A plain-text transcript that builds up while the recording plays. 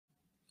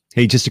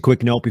Hey, just a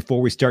quick note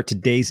before we start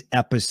today's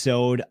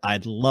episode.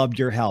 I'd love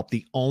your help.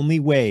 The only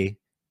way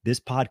this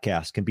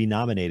podcast can be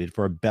nominated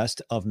for a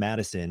Best of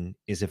Madison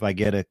is if I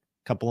get a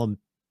couple of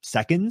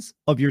seconds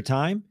of your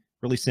time.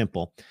 Really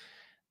simple.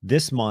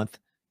 This month,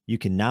 you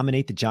can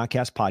nominate the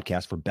Johncast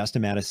podcast for Best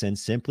of Madison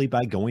simply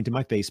by going to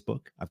my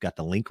Facebook. I've got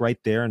the link right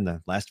there in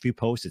the last few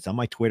posts. It's on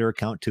my Twitter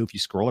account too. If you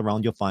scroll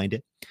around, you'll find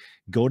it.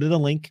 Go to the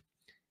link.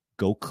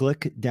 Go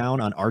click down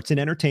on Arts and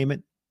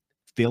Entertainment.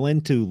 Fill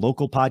into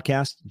local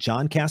podcast,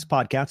 Johncast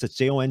podcast. It's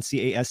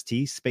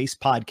JONCAST space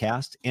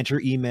podcast. Enter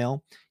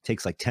email.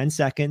 Takes like 10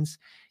 seconds.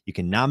 You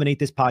can nominate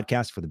this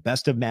podcast for the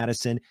Best of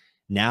Madison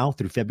now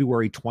through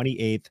February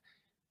 28th.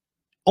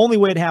 Only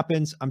way it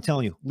happens, I'm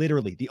telling you,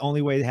 literally, the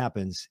only way it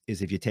happens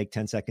is if you take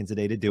 10 seconds a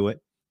day to do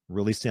it.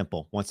 Really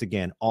simple. Once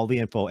again, all the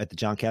info at the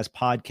Johncast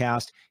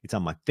podcast. It's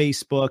on my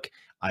Facebook.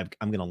 I'm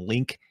going to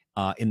link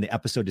in the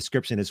episode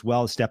description as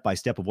well, step by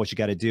step of what you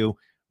got to do.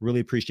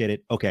 Really appreciate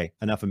it. Okay,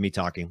 enough of me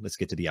talking. Let's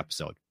get to the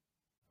episode.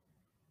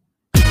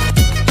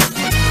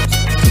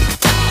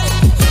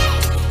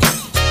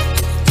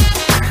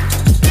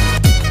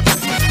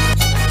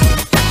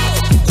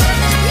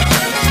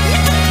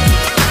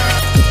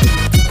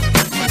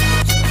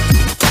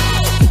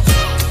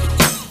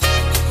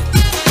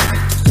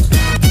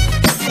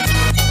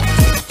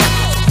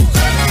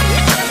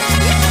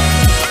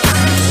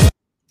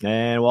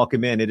 And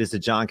welcome in. It is the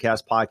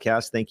Johncast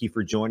podcast. Thank you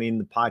for joining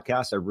the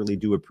podcast. I really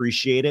do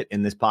appreciate it.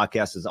 And this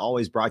podcast is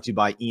always brought to you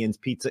by Ian's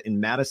Pizza in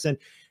Madison.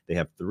 They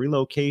have 3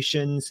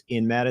 locations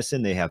in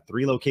Madison. They have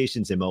 3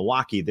 locations in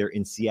Milwaukee. They're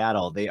in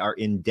Seattle. They are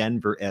in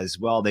Denver as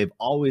well. They've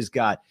always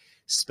got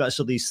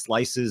specialty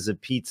slices of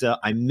pizza.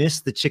 I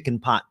missed the chicken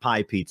pot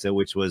pie pizza,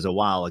 which was a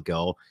while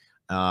ago.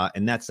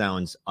 And that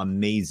sounds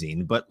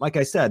amazing. But like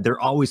I said,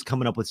 they're always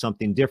coming up with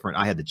something different.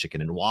 I had the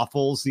chicken and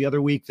waffles the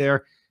other week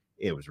there.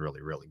 It was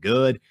really, really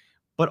good.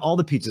 But all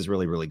the pizza is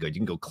really, really good. You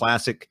can go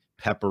classic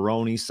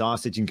pepperoni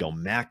sausage. You can go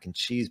mac and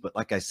cheese. But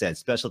like I said,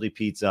 specialty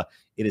pizza,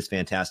 it is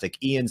fantastic.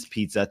 Ian's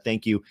Pizza,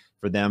 thank you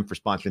for them for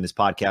sponsoring this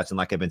podcast. And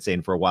like I've been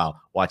saying for a while,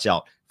 watch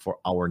out for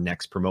our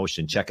next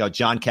promotion. Check out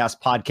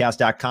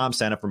johncastpodcast.com.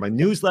 Sign up for my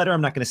newsletter.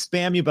 I'm not going to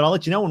spam you, but I'll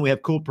let you know when we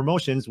have cool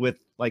promotions with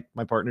like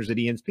my partners at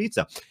Ian's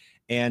Pizza.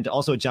 And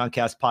also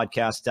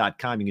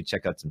johncastpodcast.com. You can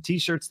check out some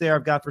t-shirts there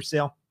I've got for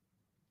sale.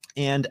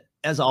 And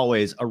as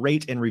always, a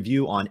rate and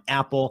review on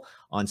Apple,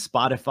 on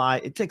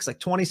Spotify. It takes like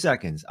 20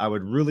 seconds. I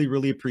would really,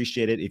 really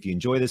appreciate it if you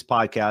enjoy this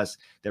podcast.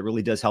 That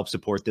really does help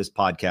support this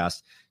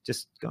podcast.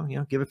 Just go,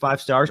 give it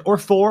 5 stars or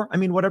 4. I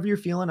mean, whatever you're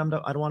feeling. I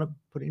don't want to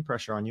put any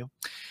pressure on you.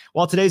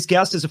 Well, today's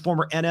guest is a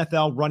former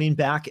NFL running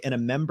back and a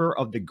member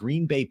of the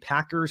Green Bay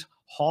Packers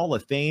Hall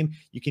of Fame.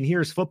 You can hear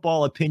his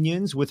football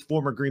opinions with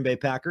former Green Bay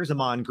Packers,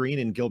 Ahman Green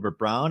and Gilbert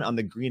Brown, on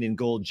the Green and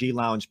Gold G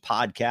Lounge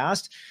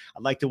podcast.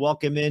 I'd like to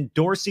welcome in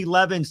Dorsey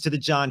Levens to the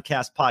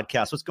Johncast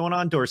podcast. What's going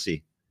on,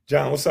 Dorsey?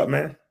 John, what's up,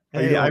 man?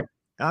 Hey,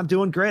 I'm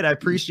doing great. I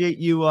appreciate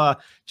you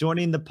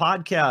joining the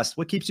podcast.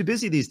 What keeps you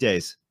busy these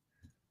days?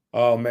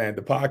 Oh, man,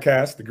 the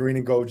podcast, the Green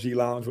and Gold G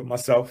Lounge with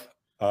myself,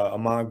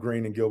 Ahman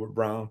Green and Gilbert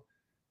Brown.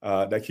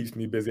 That keeps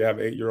me busy. I have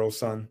an 8-year-old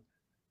son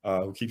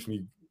who keeps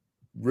me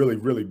really,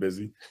 really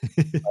busy.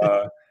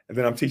 And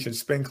then I'm teaching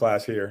spin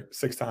class here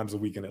 6 times a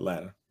week in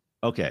Atlanta.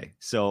 Okay.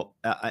 So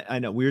I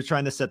know we were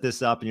trying to set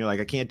this up and you're like,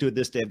 I can't do it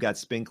this day. I've got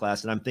spin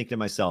class. And I'm thinking to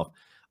myself,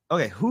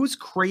 okay, who's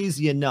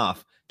crazy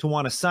enough to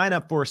want to sign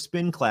up for a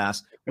spin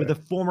class with a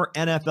former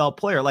NFL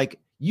player? Like,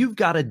 you've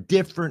got a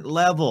different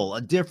level,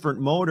 a different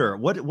motor.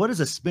 What is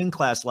a spin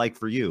class like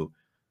for you?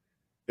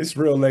 It's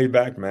real laid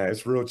back, man.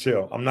 It's real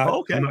chill. I'm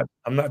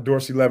not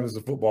Dorsey Levens,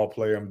 a football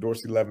player. I'm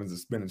Dorsey Levens, a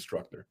spin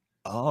instructor.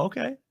 Oh,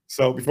 okay.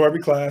 So before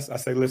every class, I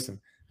say,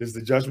 listen, this is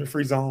the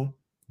judgment-free zone.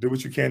 Do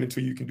what you can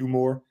until you can do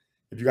more.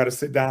 If you got to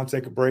sit down,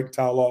 take a break,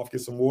 towel off,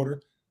 get some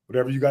water,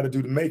 whatever you got to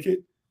do to make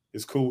it,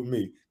 it's cool with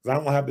me because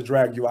I don't have to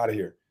drag you out of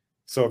here.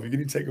 So if you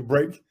need to take a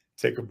break,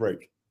 take a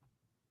break.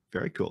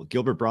 Very cool.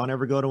 Gilbert Brown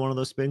ever go to one of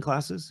those spin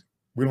classes?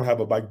 We don't have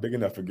a bike big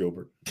enough for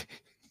Gilbert.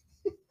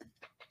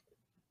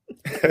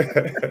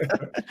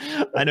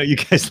 I know you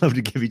guys love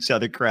to give each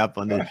other crap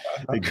on the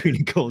Green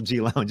and Gold G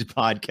Lounge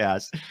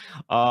podcast.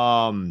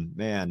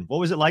 Man, what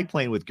was it like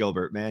playing with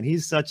Gilbert, man?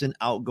 He's such an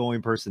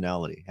outgoing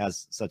personality,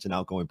 has such an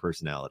outgoing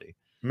personality.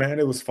 Man,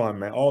 it was fun,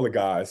 man. All the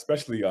guys,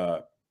 especially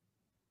the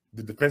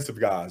defensive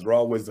guys, were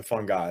always the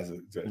fun guys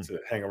to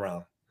hang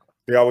around.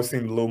 They always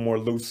seemed a little more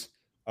loose,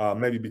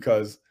 maybe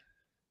because,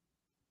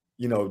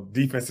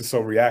 defense is so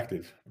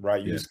reactive,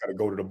 right? You just got to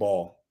go to the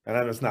ball. And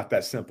I know it's not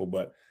that simple,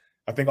 but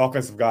I think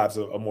offensive guys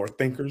are more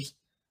thinkers.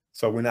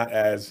 So we're not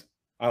as,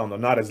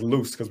 not as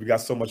loose because we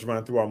got so much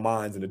running through our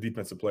minds in the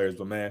defensive players.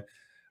 But, man,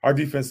 our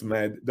defense,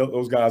 man,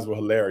 those guys were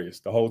hilarious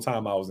the whole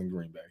time I was in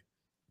Green Bay.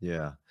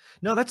 Yeah.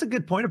 No, that's a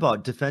good point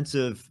about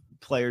defensive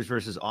players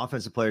versus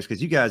offensive players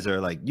because you guys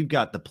are like, you've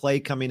got the play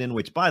coming in,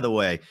 which, by the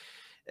way,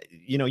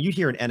 you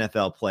hear an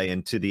NFL play,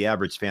 and to the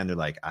average fan, they're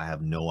like, I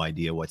have no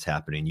idea what's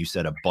happening. You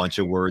said a bunch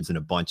of words and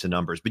a bunch of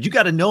numbers, but you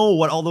got to know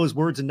what all those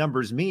words and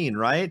numbers mean,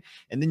 right?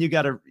 And then you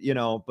got to,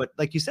 but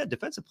like you said,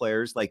 defensive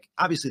players, like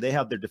obviously they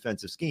have their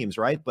defensive schemes,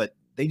 right? But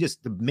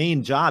the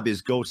main job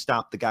is go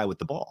stop the guy with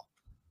the ball.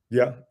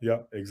 Yeah,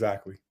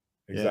 exactly.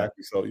 Yeah.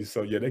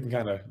 So yeah, they can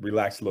kind of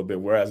relax a little bit.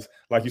 Whereas,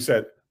 like you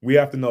said, we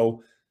have to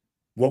know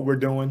what we're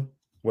doing,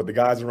 what the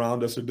guys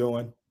around us are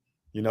doing.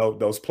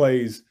 Those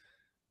plays,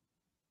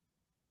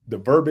 the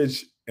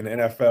verbiage in the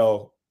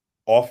NFL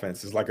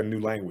offense is like a new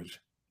language,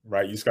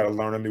 right? You just got to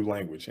learn a new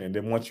language, and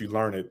then once you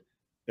learn it,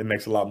 it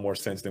makes a lot more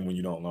sense than when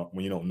you don't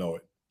know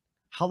it.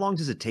 How long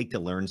does it take to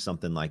learn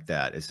something like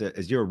that?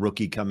 As you're a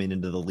rookie coming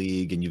into the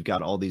league and you've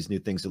got all these new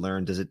things to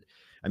learn,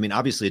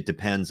 obviously it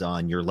depends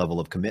on your level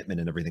of commitment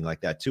and everything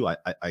like that too,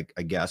 I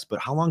guess, but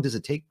how long did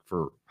it take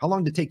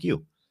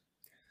you?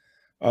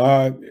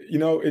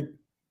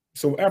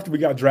 So after we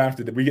got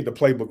drafted, we get the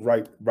playbook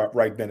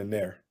right then and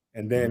there.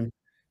 And then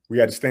we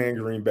had to stay in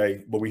Green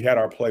Bay, but we had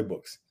our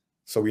playbooks.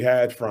 So we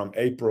had from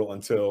April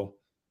until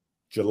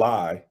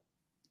July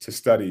to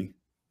study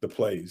the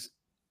plays.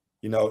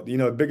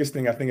 The biggest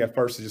thing I think at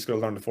first is just going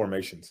to learn the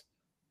formations.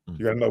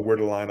 You got to know where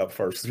to line up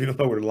first. If you don't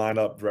know where to line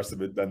up, the rest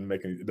of it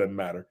doesn't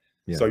matter.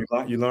 Yeah. So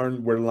you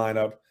learn where to line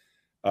up,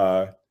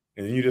 and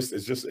then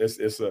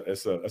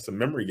it's a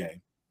memory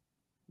game.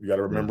 You got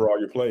to remember all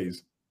your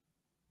plays.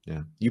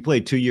 Yeah, you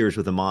played 2 years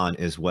with Amon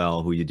as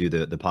well, who you do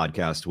the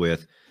podcast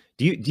with.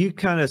 Do you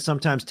kind of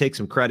sometimes take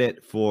some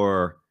credit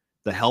for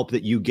the help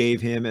that you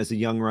gave him as a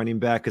young running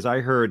back? Because I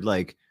heard,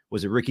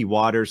 was it Ricky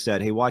Waters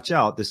said, "Hey, watch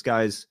out, this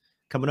guy's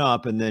coming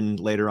up," and then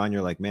later on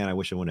you're like, "Man, I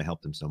wish I wouldn't have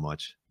helped him so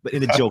much," but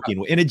in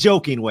a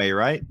joking way,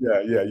 right?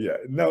 Yeah.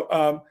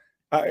 No,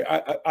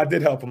 I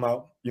did help him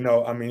out.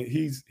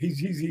 He's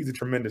a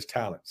tremendous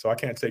talent, so I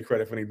can't take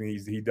credit for anything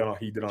he did on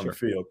the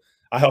field.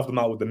 I helped him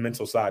out with the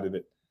mental side of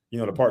it.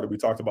 The part that we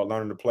talked about,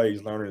 learning the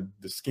plays, learning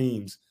the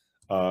schemes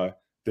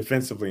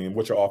defensively, and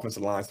what your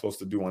offensive line is supposed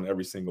to do on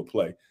every single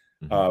play.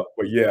 But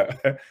yeah,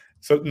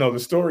 so no, the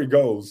story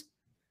goes,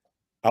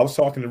 I was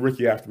talking to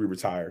Ricky after we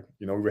retired.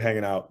 We were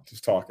hanging out,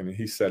 just talking, and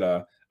he said,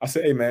 I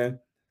said, "Hey man,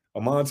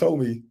 Amon told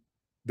me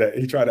that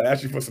he tried to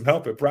ask you for some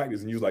help at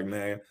practice," and he was like,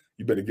 "Man,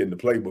 you better get in the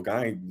playbook.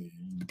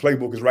 The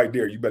playbook is right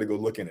there. You better go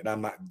look in it.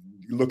 I'm not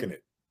looking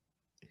it."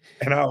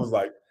 And I was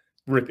like,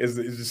 "Rick, it's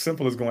as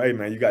simple as going, hey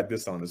man, you got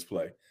this on this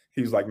play."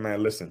 He was like,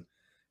 "Man, listen,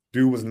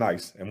 dude was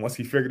nice. And once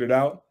he figured it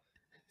out,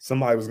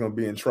 somebody was going to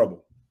be in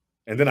trouble."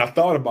 And then I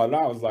thought about it.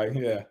 I was like,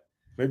 yeah,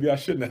 maybe I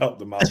shouldn't have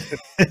helped him out.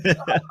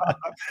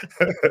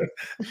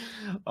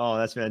 Oh,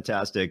 that's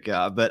fantastic.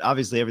 But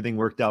obviously everything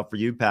worked out for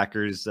you,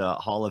 Packers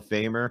Hall of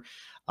Famer.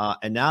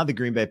 And now the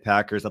Green Bay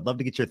Packers, I'd love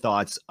to get your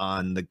thoughts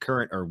on the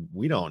current, or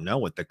we don't know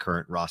what the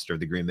current roster of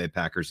the Green Bay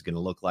Packers is going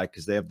to look like,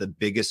 because they have the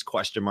biggest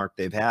question mark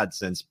they've had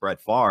since Brett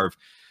Favre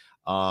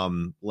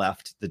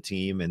left the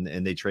team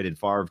and they traded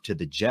Favre to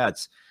the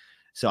Jets.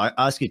 So I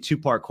ask you a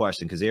two-part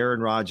question, because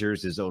Aaron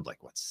Rodgers is owed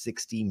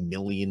 $60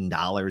 million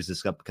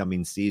this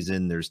upcoming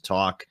season. There's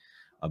talk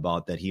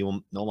about that he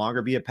will no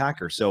longer be a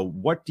Packer. So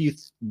what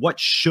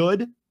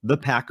should the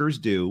Packers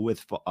do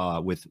with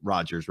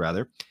Rodgers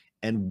rather?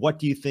 And what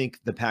do you think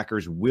the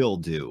Packers will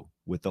do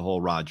with the whole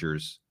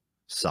Rodgers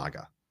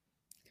saga?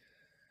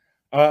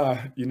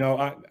 I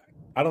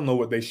don't know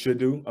what they should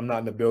do. I'm not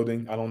in the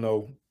building. I don't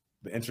know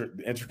the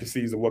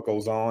intricacies of what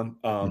goes on.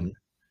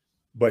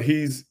 But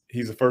he's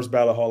a first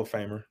ballot Hall of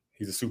Famer.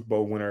 He's a Super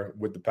Bowl winner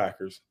with the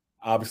Packers.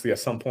 Obviously, at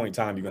some point in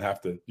time, you're gonna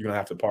have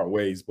to part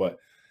ways. But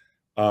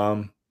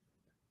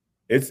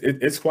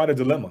it's quite a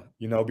dilemma,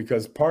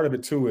 because part of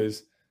it too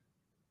is,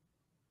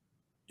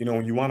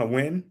 when you want to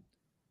win,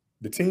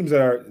 the teams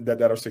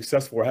that are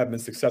successful or have been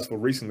successful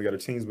recently are the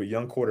teams with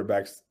young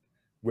quarterbacks,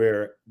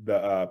 where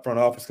the front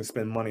office can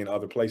spend money in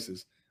other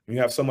places. When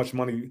you have so much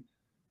money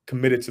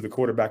committed to the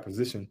quarterback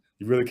position,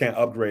 you really can't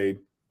upgrade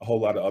a whole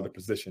lot of other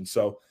positions.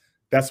 So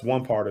that's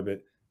one part of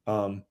it.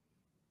 And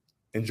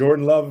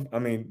Jordan Love,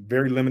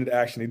 very limited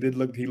action.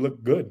 He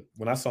looked good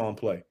when I saw him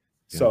play.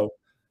 Yeah. So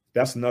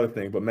that's another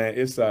thing. But man,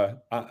 it's I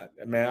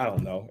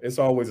don't know. It's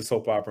always a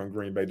soap opera in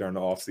Green Bay during the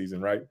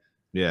offseason, right?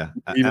 Yeah.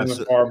 Even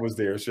when Favre was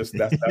there, it's just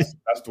that's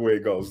the way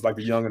it goes. It's like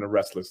the young and the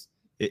restless.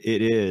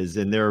 It is.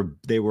 And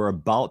they were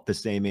about the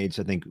same age.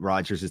 I think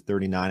Rodgers is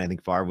 39. I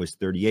think Favre was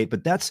 38.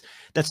 But that's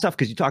tough,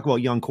 because you talk about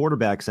young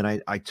quarterbacks,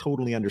 and I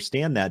totally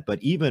understand that.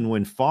 But even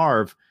when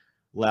Favre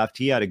left,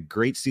 he had a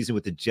great season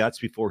with the Jets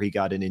before he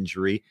got an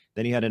injury.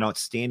 Then he had an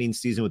outstanding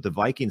season with the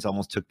Vikings,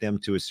 almost took them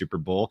to a Super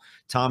Bowl.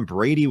 Tom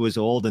Brady was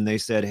old, and they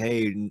said,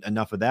 hey,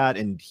 enough of that.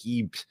 And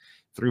he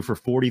threw for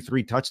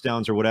 43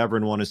 touchdowns or whatever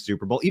and won a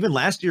Super Bowl. Even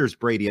last year's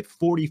Brady at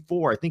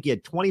 44, I think he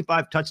had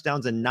 25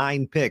 touchdowns and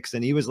 9 picks.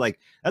 And he was like,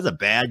 that's a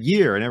bad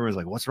year. And everyone's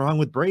like, what's wrong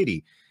with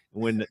Brady?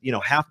 When,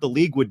 half the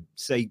league would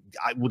say,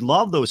 I would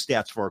love those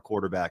stats for our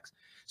quarterbacks.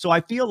 So I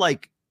feel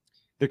like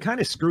they're kind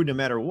of screwed no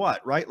matter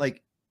what, right?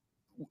 Like,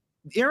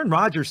 Aaron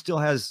Rodgers still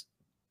has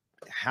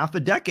half a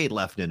decade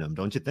left in him,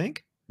 don't you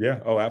think? Yeah.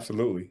 Oh,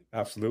 absolutely.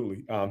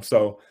 Absolutely.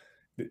 So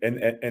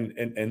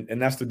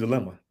And that's the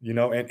dilemma, you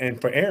know. And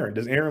for Aaron,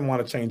 does Aaron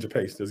want to change the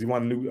pace? Does he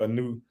want a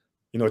new,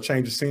 you know,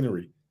 change of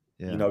scenery?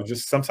 Yeah. You know,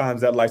 just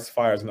sometimes that lights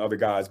fires in other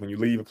guys when you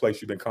leave a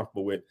place you've been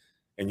comfortable with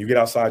and you get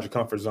outside your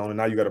comfort zone and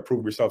now you got to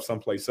prove yourself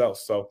someplace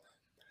else. So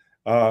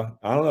I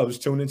don't know.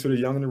 Just tune into the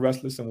young and the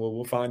restless, and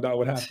we'll find out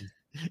what happens.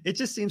 It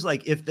just seems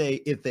like if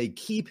they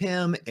keep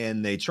him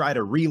and they try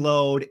to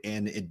reload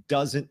and it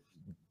doesn't,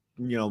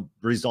 you know,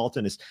 result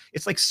in it's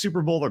like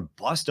Super Bowl or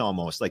bust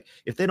almost. Like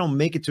if they don't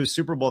make it to a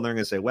Super Bowl, they're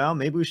going to say, well,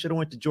 maybe we should have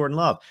went to Jordan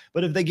Love.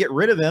 But if they get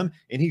rid of him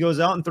and he goes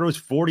out and throws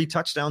 40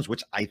 touchdowns,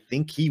 which I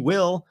think he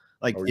will,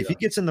 like if he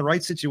gets in the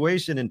right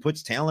situation and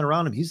puts talent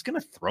around him, he's going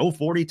to throw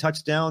 40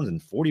 touchdowns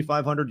and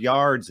 4,500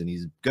 yards, and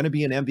he's going to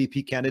be an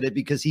MVP candidate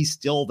because he's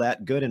still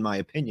that good, in my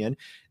opinion.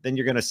 Then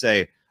you're going to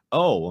say,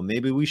 oh, well,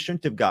 maybe we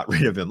shouldn't have got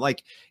rid of him.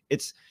 Like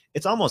it's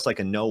almost like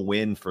a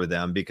no-win for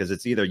them, because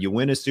it's either you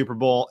win a Super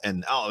Bowl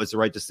and, oh, it's the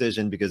right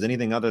decision, because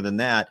anything other than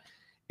that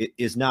it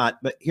is not.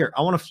 But here,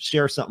 I want to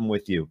share something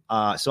with you.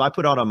 So I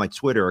put out on my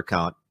Twitter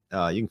account.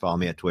 You can follow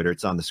me at Twitter.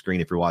 It's on the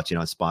screen if you're watching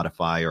on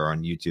Spotify or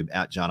on YouTube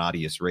at John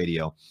Audius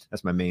Radio.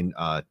 That's my main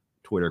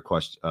Twitter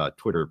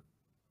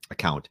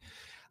account.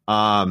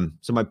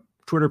 So my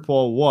Twitter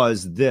poll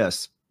was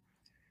this: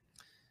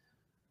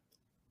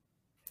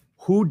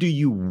 who do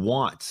you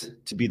want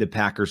to be the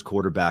Packers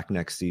quarterback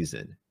next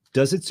season?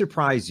 Does it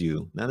surprise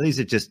you? Now, these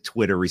are just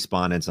Twitter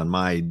respondents on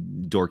my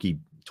dorky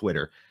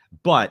Twitter,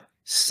 but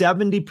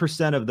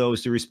 70% of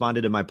those who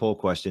responded to my poll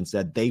question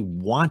said they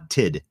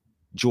wanted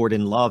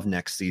Jordan Love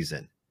next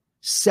season.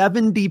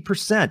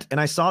 70%. And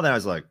I saw that. I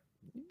was like,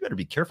 you better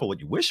be careful what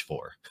you wish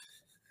for.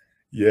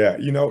 Yeah.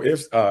 You know,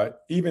 if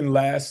even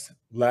last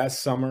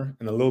summer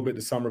and a little bit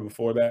the summer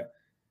before that,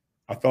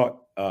 I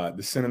thought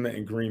the sentiment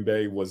in Green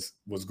Bay was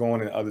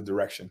going in the other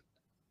direction.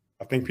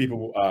 I think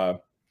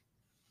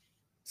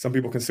some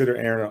people consider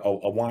Aaron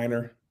a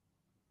whiner,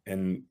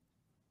 and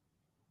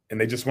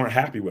they just weren't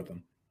happy with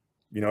him.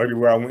 You know,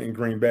 everywhere I went in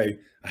Green Bay,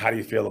 how do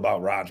you feel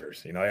about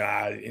Rodgers? You know,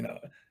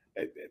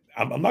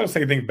 I'm not gonna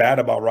say anything bad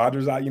about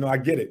Rodgers. I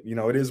get it. You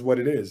know, it is what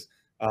it is.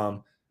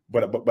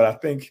 But I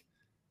think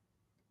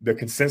the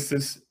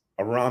consensus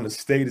around the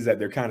state is that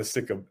they're kind of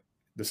sick of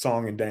the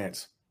song and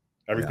dance,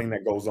 everything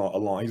that goes on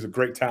along. He's a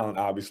great talent,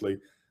 obviously,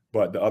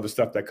 but the other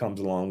stuff that comes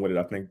along with it,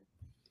 I think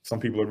some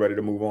people are ready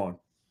to move on.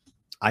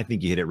 I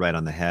think you hit it right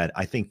on the head.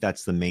 I think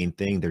that's the main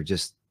thing. They're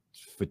just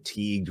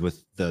fatigued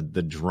with the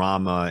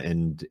drama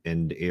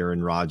and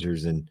Aaron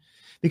Rodgers, and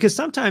because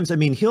sometimes, I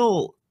mean,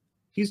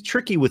 he's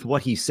tricky with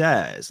what he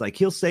says. Like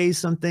he'll say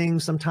something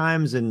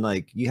sometimes, and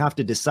like you have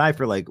to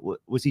decipher, like,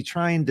 was he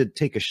trying to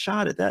take a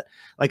shot at that?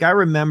 Like I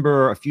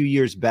remember a few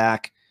years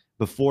back,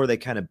 before they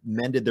kind of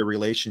mended their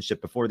relationship,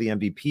 before the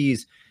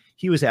MVPs,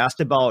 he was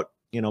asked about,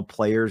 you know,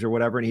 players or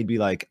whatever, and he'd be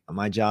like,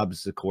 my job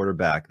is the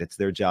quarterback. That's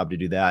their job to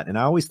do that. And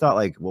I always thought,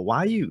 like, well,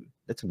 why you?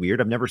 That's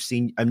weird. I've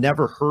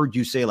never heard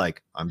you say,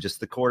 like, I'm just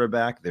the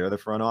quarterback, they're the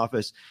front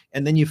office.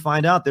 And then you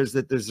find out there's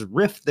a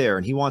rift there,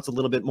 and he wants a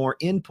little bit more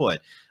input.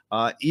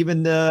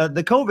 Even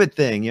the COVID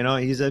thing, you know,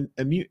 he's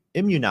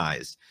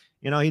immunized.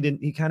 You know,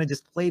 he kind of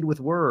just played with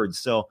words.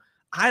 So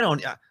I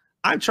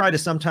try to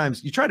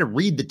sometimes, you try to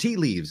read the tea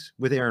leaves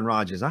with Aaron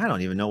Rodgers. I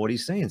don't even know what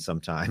he's saying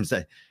sometimes.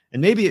 And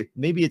maybe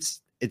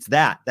it's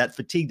that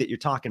fatigue that you're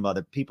talking about,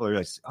 that people are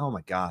like, oh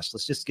my gosh,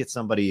 let's just get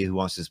somebody who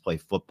wants to just play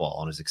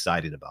football and is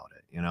excited about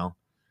it, you know?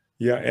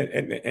 Yeah.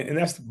 And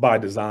that's by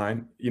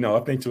design. You know, I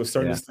think to a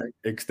certain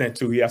extent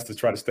too, he has to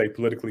try to stay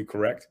politically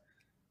correct.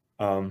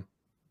 And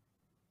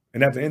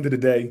at the end of the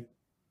day,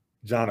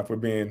 John, if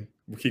we're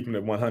keeping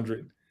it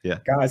 100,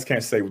 guys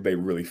can't say what they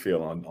really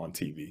feel on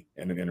TV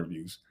and in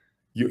interviews.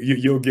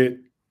 You'll get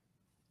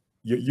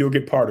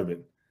part of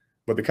it,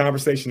 but the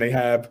conversation they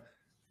have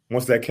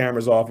once that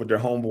camera's off with their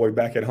homeboy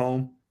back at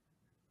home,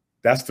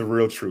 that's the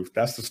real truth.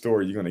 That's the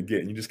story you're going to get.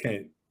 And you just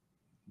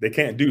they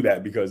can't do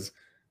that because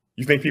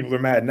you think people are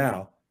mad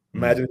now.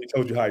 Imagine if he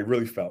told you how he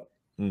really felt.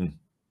 No,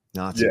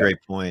 that's a great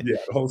point. Yeah,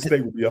 the whole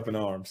state would be up in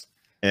arms.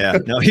 Yeah,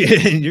 no,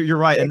 you're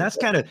right. And that's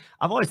kind of,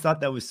 I've always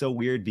thought that was so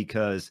weird,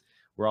 because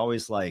we're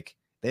always like,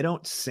 they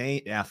don't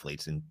say,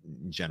 athletes in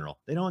general,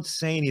 they don't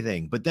say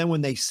anything. But then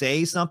when they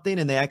say something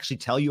and they actually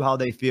tell you how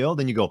they feel,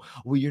 then you go,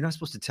 well, you're not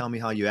supposed to tell me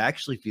how you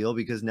actually feel,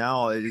 because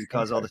now it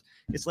caused all this.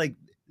 It's like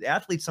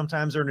athletes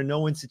sometimes are in a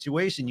no-win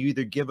situation. You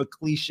either give a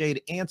cliched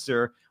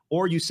answer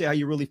or you say how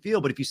you really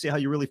feel. But if you say how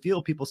you really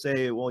feel, people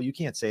say, well, you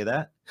can't say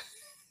that.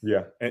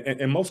 Yeah.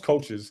 And most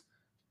coaches,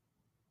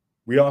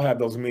 we all have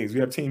those meetings. We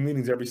have team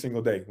meetings every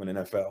single day when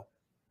NFL.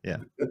 Yeah.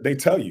 They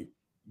tell you,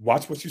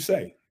 watch what you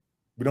say.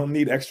 We don't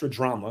need extra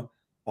drama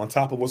on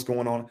top of what's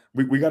going on.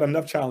 We got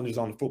enough challenges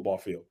on the football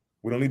field.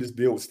 We don't need to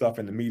deal with stuff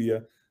in the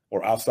media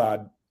or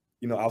outside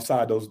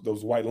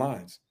those white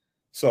lines.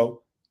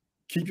 So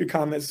keep your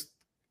comments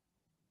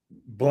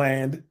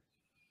bland,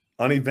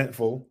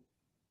 uneventful.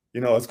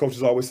 You know, as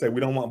coaches always say,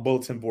 we don't want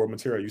bulletin board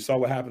material. You saw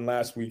what happened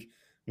last week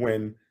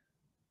when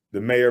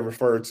the mayor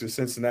referred to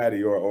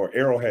Cincinnati or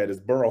Arrowhead as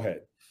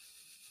Burrowhead,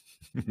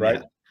 right?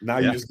 Yeah. Now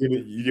you just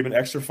give an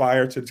extra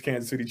fire to the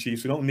Kansas City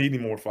Chiefs. We don't need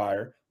any more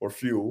fire or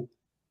fuel,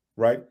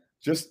 right?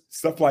 Just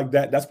stuff like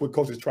that. That's what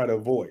coaches try to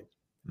avoid.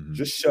 Mm-hmm.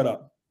 Just shut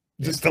up.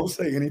 Just don't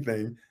say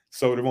anything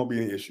so there won't be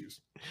any issues.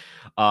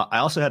 I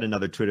also had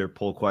another Twitter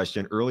poll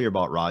question earlier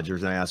about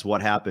Rodgers, and I asked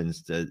what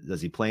happens.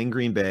 Does he play in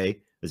Green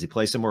Bay? Does he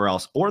play somewhere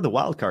else? Or the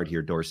wild card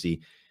here,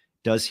 Dorsey,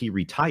 does he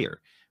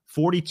retire?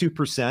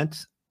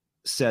 42%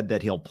 said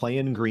that he'll play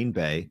in Green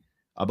Bay.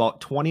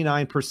 About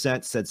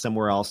 29% said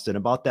somewhere else, and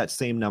about that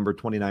same number,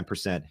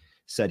 29%,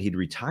 said he'd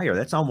retire.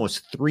 That's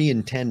almost 3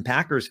 in 10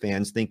 Packers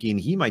fans thinking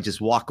he might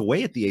just walk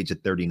away at the age of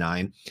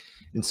 39.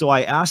 And so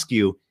I ask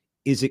you,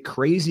 is it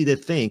crazy to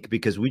think,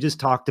 because we just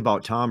talked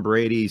about Tom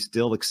Brady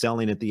still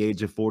excelling at the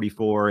age of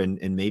 44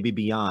 and maybe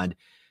beyond,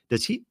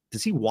 does he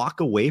walk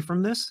away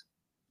from this?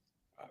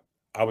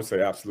 I would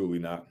say absolutely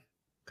not.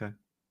 Okay.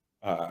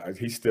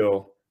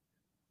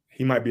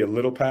 He might be a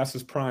little past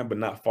his prime, but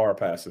not far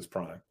past his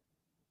prime.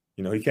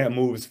 You know, he can't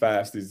move as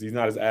fast. He's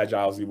not as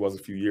agile as he was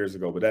a few years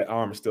ago, but that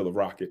arm is still a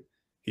rocket.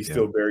 He's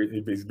a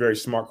very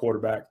smart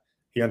quarterback.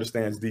 He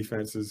understands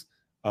defenses.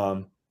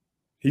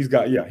 He's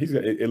got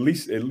at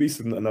least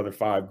another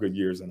 5 good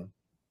years in him.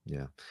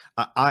 Yeah.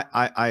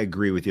 I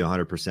agree with you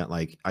 100%.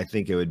 Like, I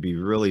think it would be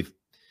really,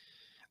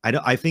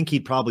 I think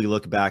he'd probably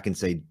look back and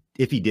say,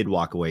 if he did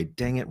walk away,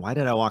 dang it, why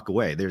did I walk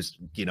away? There's,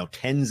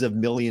 tens of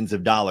millions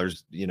of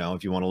dollars,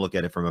 if you want to look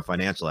at it from a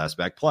financial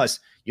aspect. Plus,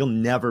 you'll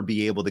never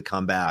be able to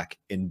come back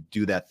and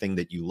do that thing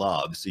that you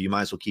love. So you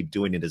might as well keep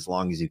doing it as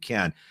long as you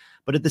can.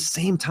 But at the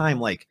same time,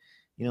 like,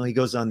 he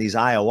goes on these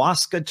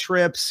ayahuasca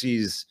trips.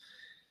 He's,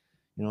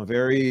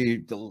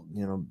 very,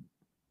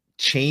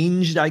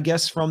 changed, I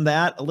guess, from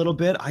that a little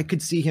bit. I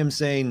could see him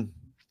saying,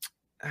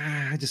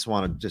 I just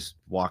want to just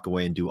walk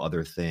away and do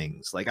other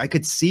things. Like, I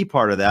could see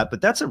part of that,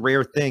 but that's a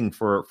rare thing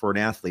for an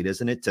athlete,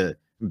 isn't it?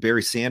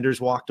 Barry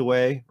Sanders walked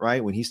away,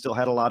 right, when he still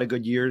had a lot of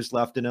good years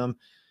left in him.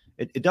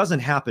 It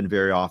doesn't happen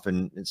very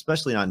often,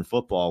 especially not in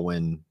football,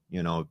 when,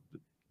 the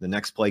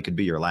next play could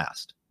be your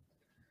last.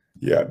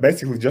 Yeah,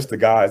 basically just the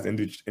guys in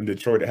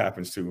Detroit it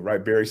happens to,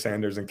 right? Barry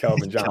Sanders and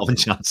Calvin Johnson. Calvin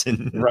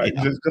Johnson. Right.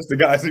 Yeah. Just the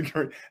guys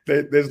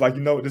there's like,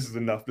 this is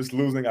enough. This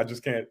losing, I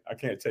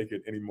can't take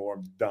it anymore.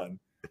 I'm done.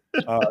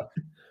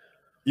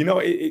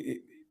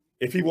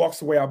 If he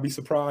walks away, I'll be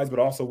surprised, but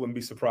also wouldn't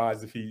be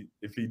surprised if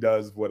he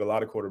does what a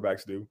lot of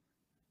quarterbacks do.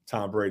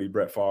 Tom Brady,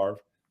 Brett Favre,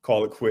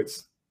 call it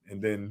quits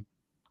and then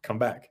come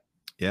back.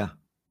 Yeah.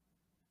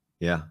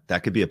 Yeah,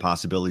 that could be a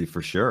possibility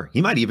for sure.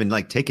 He might even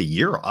take a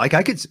year. Like,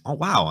 I could, oh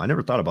wow, I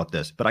never thought about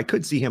this, but I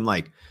could see him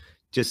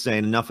just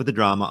saying enough with the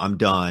drama, I'm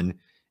done.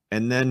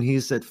 And then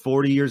he's at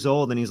 40 years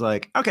old and he's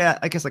like, okay,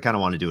 I guess I kind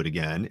of want to do it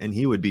again. And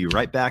he would be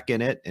right back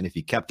in it. And if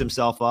he kept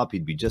himself up,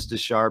 he'd be just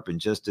as sharp and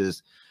just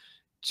as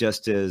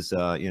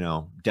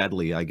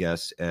deadly, I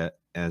guess,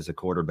 as a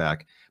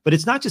quarterback. But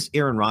it's not just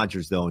Aaron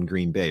Rodgers though in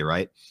Green Bay,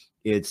 right?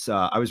 It's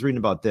I was reading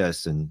about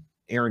this, and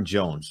Aaron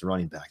Jones,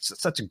 running back,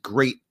 such a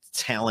great,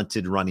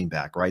 talented running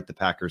back, right? The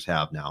Packers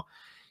have now.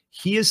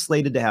 He is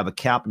slated to have a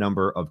cap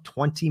number of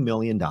 $20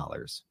 million.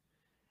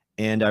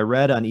 And I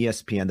read on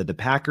ESPN that the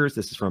Packers,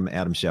 this is from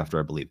Adam Schefter,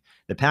 I believe,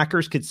 the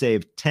Packers could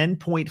save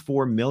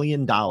 $10.4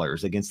 million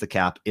against the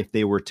cap if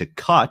they were to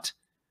cut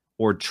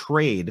or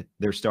trade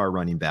their star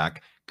running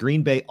back.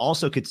 Green Bay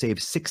also could save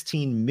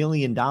 $16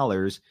 million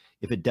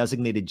if it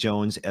designated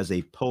Jones as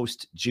a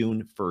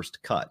post-June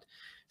 1st cut.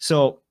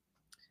 So,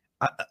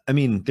 I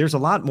mean, there's a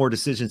lot more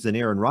decisions than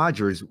Aaron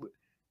Rodgers.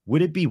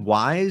 Would it be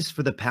wise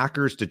for the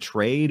Packers to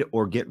trade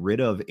or get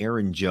rid of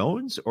Aaron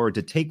Jones, or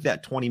to take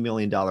that $20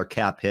 million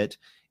cap hit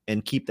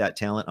and keep that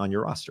talent on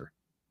your roster?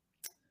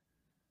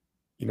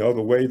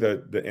 The way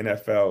that the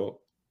NFL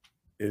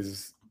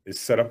is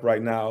set up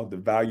right now, the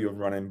value of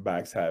running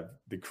backs have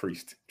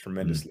decreased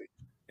tremendously.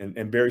 Mm-hmm.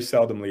 And very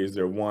seldomly is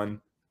there one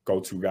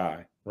go-to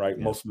guy, right?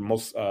 Yeah.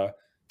 Most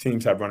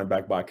teams have running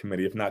back by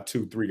committee, if not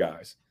 2-3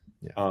 guys.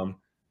 Yeah.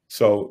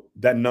 So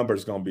that number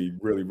is going to be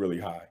really, really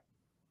high.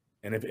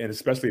 And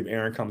especially if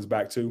Aaron comes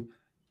back too,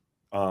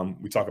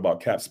 we talk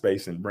about cap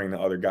space and bringing the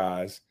other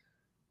guys.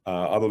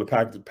 Although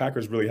the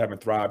Packers really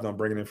haven't thrived on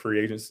bringing in free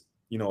agents,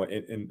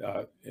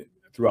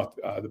 throughout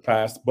the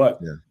past. But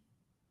yeah.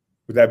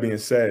 With that being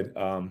said,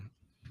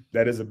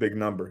 that is a big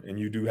number, and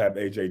you do have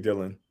A.J.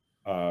 Dillon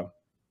on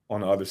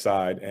the other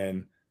side,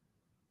 and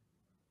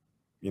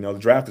the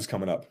draft is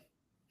coming up.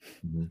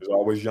 Mm-hmm. There's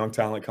always young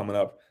talent coming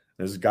up.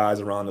 There's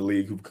guys around the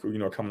league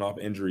who are coming off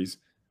injuries.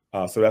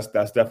 So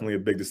that's definitely a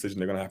big decision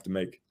they're going to have to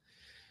make.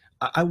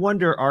 I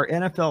wonder, our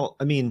NFL,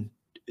 I mean,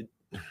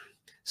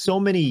 so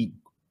many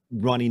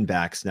running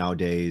backs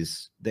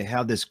nowadays, they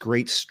have this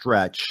great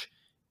stretch.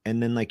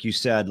 And then, like you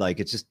said,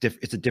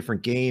 it's a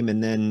different game.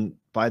 And then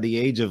by the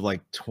age of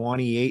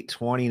 28,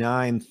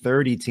 29,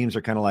 30, teams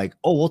are kind of like,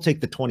 oh, we'll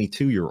take the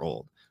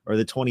 22-year-old or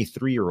the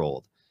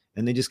 23-year-old.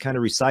 And they just kind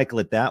of recycle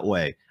it that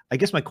way. I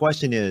guess my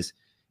question is,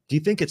 do you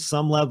think at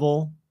some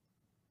level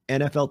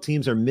NFL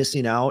teams are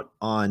missing out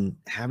on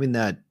having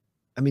that?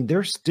 I mean,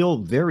 they're still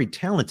very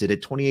talented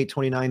at 28,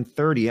 29,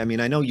 30. I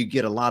mean, I know you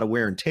get a lot of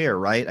wear and tear,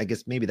 right? I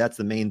guess maybe that's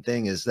the main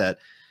thing, is that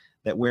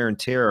wear and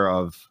tear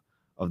of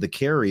the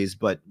carries.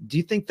 But do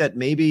you think that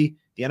maybe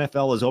the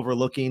NFL is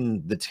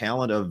overlooking the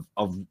talent of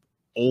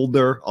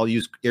older, I'll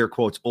use air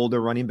quotes,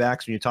 older running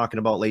backs when you're talking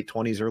about late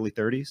 20s, early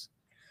 30s?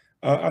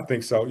 I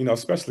think so.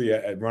 Especially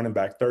at running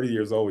back, 30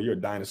 years old, you're a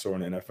dinosaur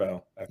in the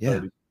NFL at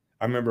 30.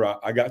 I remember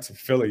I got to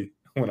Philly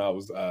when I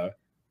was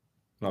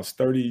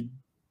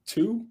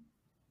 32,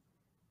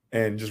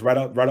 and just right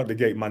out the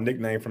gate, my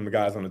nickname from the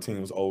guys on the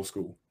team was Old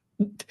School.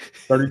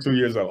 32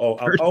 years old. Oh,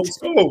 I'm old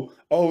school.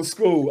 Old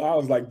school. I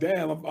was like,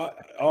 damn, I'm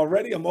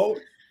old.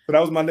 So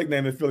that was my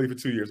nickname in Philly for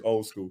 2 years,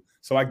 Old School.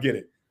 So I get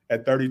it.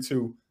 At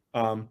 32,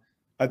 I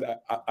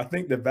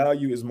think the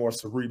value is more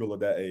cerebral at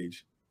that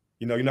age.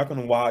 You're not going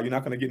to wow. You're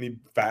not going to get any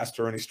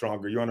faster or any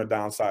stronger. You're on the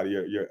downside of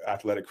your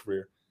athletic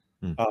career.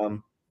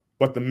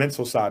 But the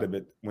mental side of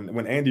it,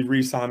 when Andy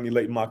Reid signed me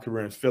late in my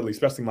career in Philly,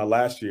 especially my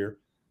last year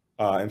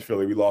in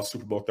Philly, we lost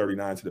Super Bowl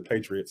 39 to the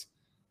Patriots.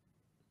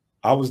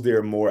 I was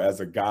there more as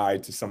a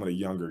guide to some of the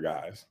younger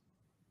guys.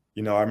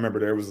 I remember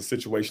there was a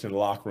situation in the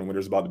locker room where there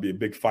was about to be a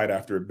big fight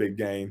after a big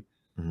game.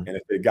 And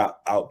if they got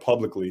out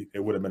publicly,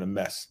 it would have been a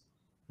mess.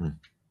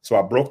 So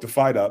I broke the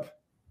fight up,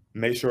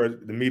 made sure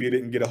the media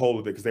didn't get a hold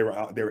of it because they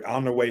were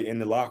on their way in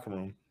the locker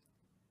room.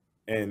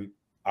 And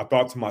I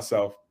thought to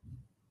myself,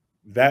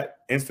 that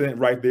incident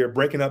right there,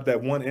 breaking up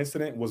that one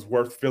incident was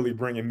worth Philly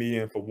bringing me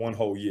in for one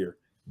whole year.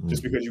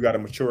 Just because you got a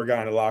mature guy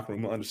in the locker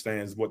room who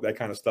understands what that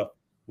kind of stuff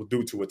will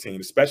do to a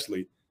team,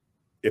 especially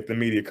if the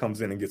media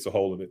comes in and gets a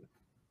hold of it.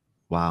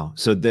 Wow.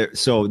 So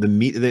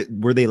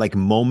were they like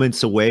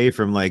moments away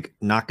from like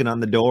knocking on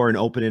the door and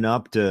opening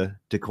up to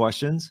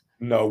questions?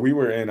 No, we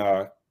were in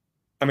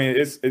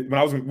when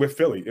I was with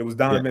Philly, it was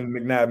Donovan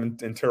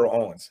McNabb and Terrell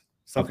Owens.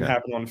 Something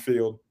happened on the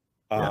field.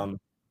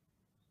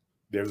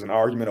 There was an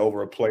argument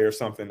over a play or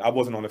something. I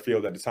wasn't on the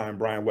field at the time.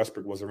 Brian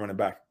Westbrook was a running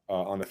back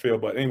on the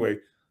field. But anyway,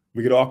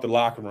 we get off the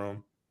locker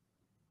room,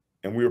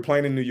 and we were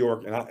playing in New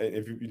York. And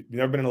if you've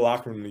never been in a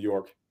locker room in New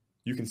York,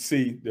 you can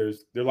see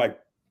they're like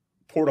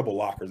portable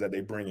lockers that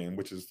they bring in,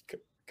 which is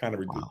kind of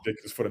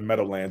ridiculous for the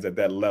Meadowlands at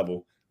that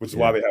level, which is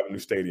why they have a new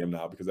stadium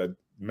now, because that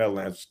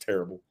Meadowlands was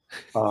terrible.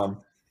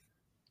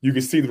 You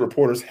can see the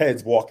reporters'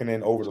 heads walking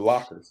in over the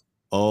lockers.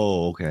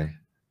 Oh, okay.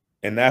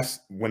 And that's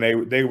when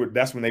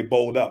that's when they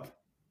bowled up.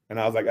 And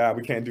I was like,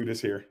 we can't do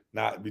this here.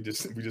 We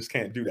just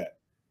can't do that.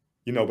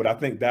 But I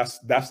think that's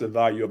the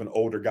value of an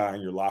older guy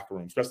in your locker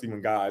room, especially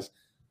when guys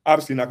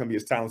obviously not going to be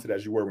as talented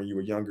as you were when you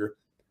were younger,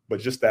 but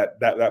just that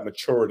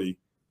maturity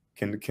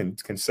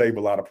can save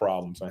a lot of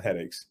problems and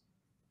headaches.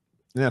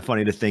 Isn't that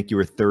funny to think you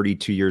were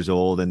 32 years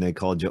old and they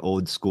called you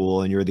old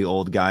school and you're the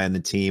old guy on the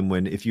team,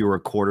 when if you were a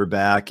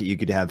quarterback, you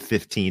could have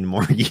 15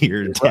 more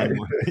years, 10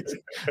 more,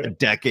 a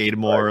decade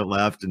more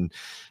left. And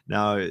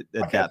now at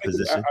that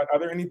position. Are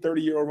there any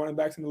 30-year-old running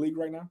backs in the league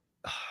right now?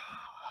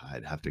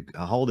 I'd have to.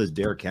 How old is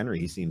Derrick Henry?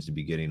 He seems to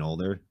be getting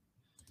older.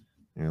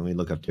 Let me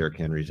look up Derrick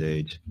Henry's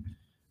age.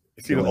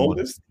 Is he the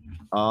oldest?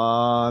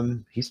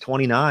 He's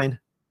 29.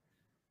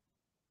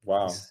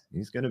 Wow.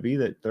 He's going to be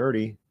that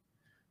 30.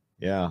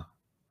 Yeah.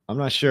 I'm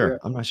not sure.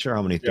 I'm not sure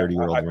how many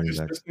 30-year-old running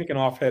backs. Just thinking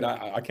off head,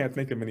 I can't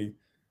think of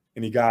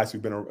any guys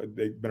who've been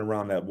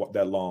around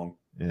that long.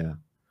 Yeah.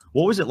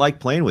 What was it like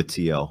playing with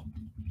T.O.?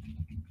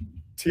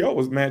 T.O.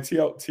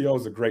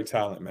 is a great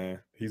talent, man.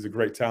 He's a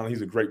great talent.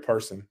 He's a great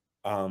person.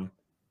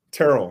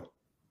 Terrell's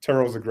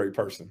a great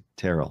person.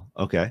 Terrell.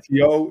 Okay.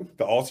 T.O.,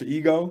 the alter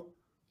ego,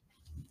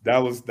 that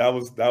was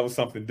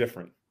something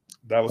different.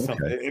 That was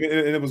something. And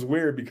it was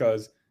weird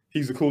because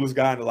he's the coolest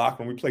guy in the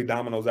locker room. We play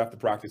dominoes after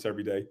practice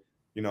every day.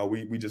 We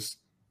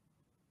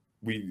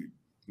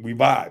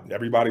vibed.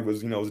 Everybody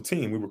was, as a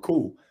team, we were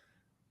cool.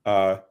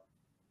 And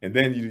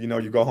then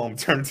you go home,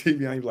 turn the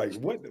TV on, you're like,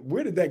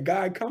 where did that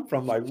guy come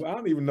from? Like, I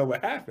don't even know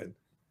what happened.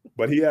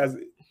 But he has,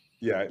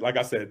 like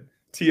I said,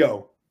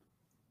 T.O.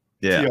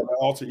 Yeah. T.O., the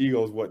alter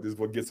ego is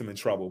what gets him in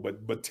trouble.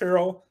 But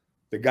Terrell,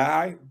 the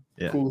guy,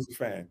 cool as a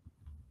fan.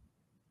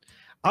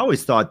 I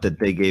always thought that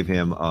they gave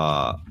him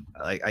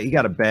he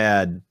got a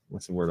bad,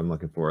 what's the word I'm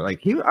looking for?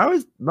 Like I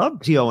always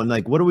loved T.O. and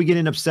like, what are we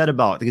getting upset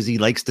about? Because he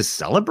likes to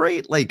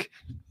celebrate. Like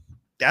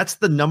that's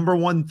the number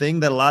one thing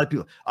that a lot of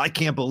people, I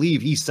can't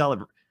believe he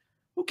celebrated.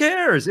 Who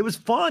cares? It was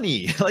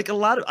funny. Like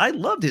I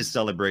loved his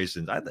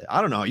celebrations. I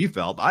don't know how you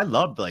felt. I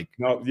loved so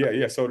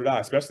did I,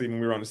 especially when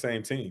we were on the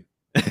same team.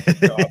 I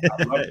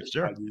loved it.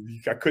 Sure.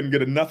 I couldn't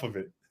get enough of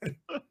it.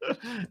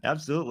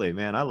 Absolutely,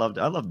 man. I loved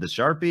the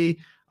Sharpie.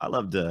 I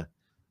loved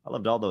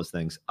all those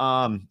things.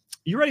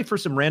 You ready for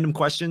some random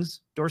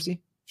questions,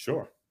 Dorsey?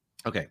 Sure.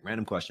 Okay,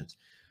 random questions.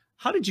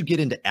 How did you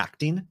get into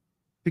acting?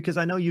 Because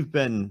I know you've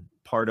been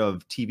part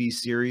of TV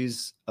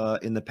series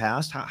in the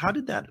past. How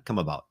did that come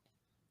about?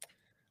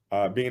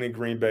 Being in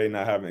Green Bay,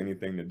 not having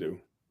anything to do.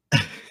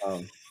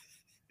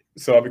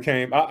 So I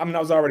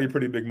was already a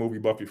pretty big movie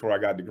buff before I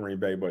got to Green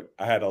Bay, but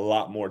I had a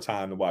lot more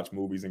time to watch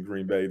movies in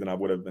Green Bay than I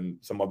would have in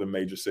some other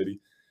major city.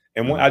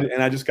 And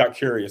I just got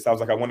curious. I was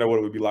like, I wonder what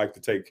it would be like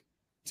to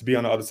be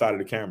on the other side of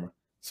the camera.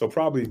 So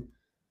probably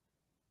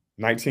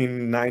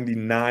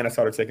 1999, I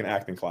started taking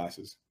acting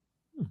classes.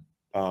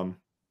 And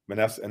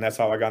that's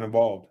how I got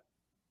involved.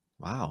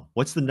 Wow.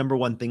 What's the number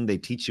one thing they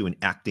teach you in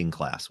acting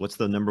class? What's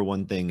the number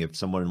one thing if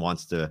someone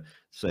wants to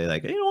say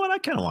like, you know what, I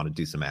kind of want to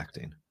do some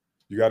acting?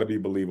 You got to be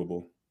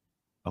believable.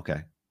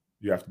 Okay.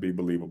 You have to be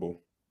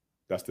believable.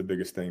 That's the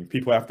biggest thing.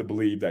 People have to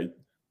believe that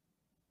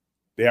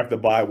they have to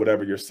buy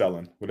whatever you're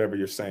selling, whatever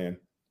you're saying,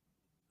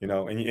 you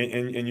know, and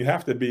you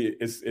have to be,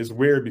 it's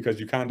weird because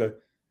you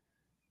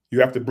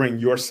have to bring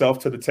yourself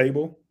to the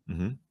table,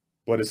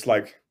 but it's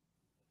like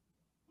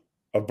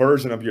a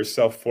version of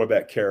yourself for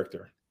that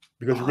character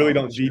because you really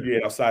don't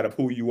deviate outside of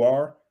who you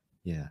are.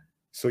 Yeah.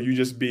 So you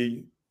just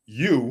be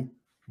you,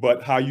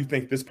 but how you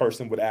think this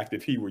person would act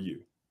if he were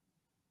you.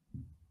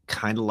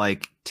 Kind of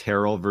like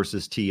Terrell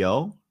versus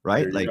T.O.,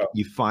 right? Like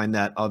you find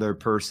that other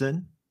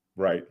person.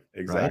 Right.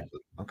 Exactly.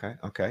 Right?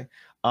 Okay.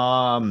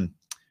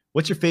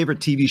 What's your favorite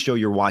TV show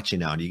you're watching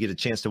now? Do you get a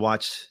chance to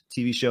watch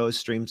TV shows,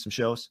 stream some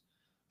shows?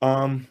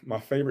 My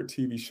favorite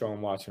TV show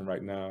I'm watching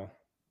right now.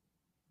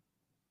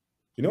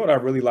 You know what I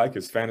really like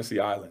is Fantasy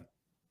Island.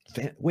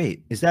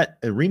 Wait, is that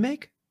a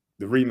remake?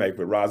 The remake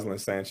with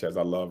Rosalind Sanchez.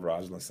 I love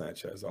Rosalind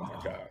Sanchez. Oh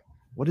my God.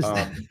 What is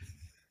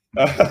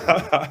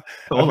that?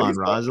 Hold on,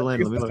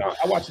 Rosalind.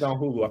 I watch it on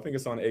Hulu. I think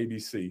it's on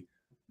ABC.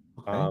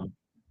 Okay.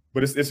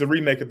 But it's a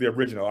remake of the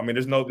original. I mean,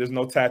 there's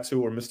no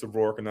tattoo or Mr.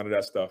 Rourke or none of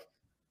that stuff.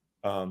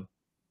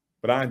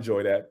 But I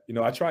enjoy that. You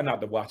know, I try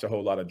not to watch a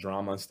whole lot of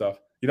drama and stuff.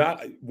 You know,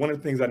 one of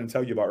the things I didn't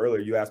tell you about earlier,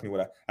 you asked me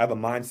what I have a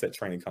mindset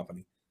training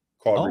company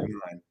called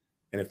Remind,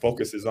 and it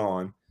focuses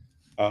on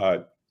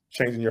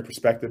changing your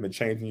perspective and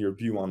changing your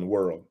view on the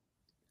world.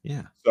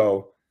 Yeah.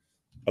 So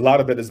a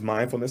lot of it is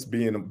mindfulness,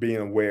 being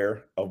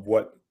aware of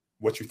what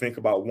you think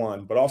about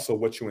one, but also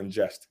what you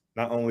ingest,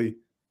 not only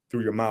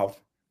through your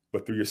mouth,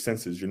 but through your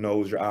senses, your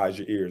nose, your eyes,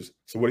 your ears.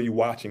 So what are you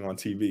watching on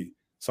TV?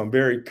 So I'm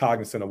very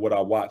cognizant of what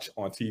I watch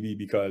on TV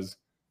because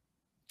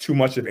too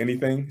much of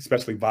anything,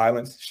 especially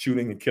violence,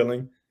 shooting and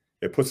killing,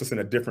 it puts us in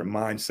a different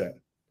mindset.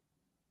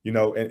 You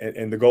know,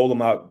 and the goal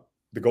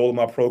of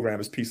my program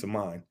is peace of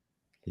mind.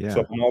 Yeah.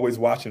 So if I'm always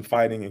watching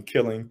fighting and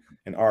killing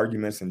and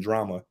arguments and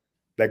drama,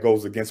 that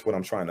goes against what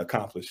I'm trying to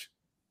accomplish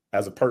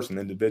as a person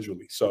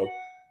individually. So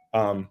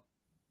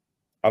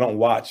I don't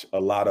watch a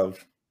lot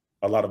of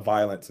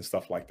violence and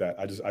stuff like that.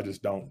 I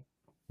just don't.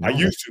 No. I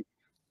used to.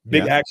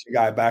 Big action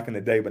guy back in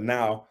the day, but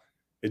now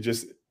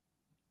it's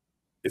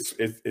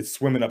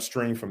swimming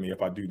upstream for me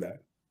if I do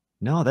that.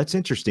 No, that's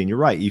interesting. You're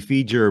right. You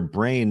feed your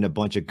brain a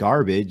bunch of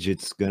garbage,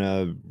 it's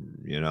gonna,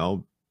 you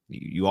know,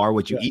 you are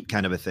what you eat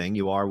kind of a thing.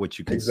 You are what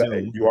you consume.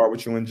 Exactly. You are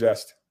what you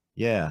ingest.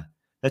 Yeah.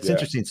 That's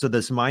interesting. So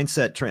this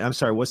mindset train, I'm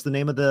sorry, what's the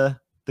name of the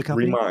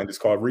company? Remind. It's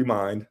called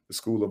Remind, the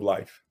School of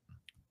Life.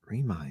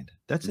 Remind.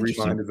 That's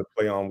interesting. Remind is a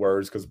play on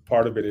words because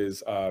part of it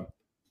is a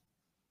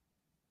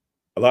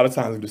lot of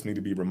times we just need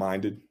to be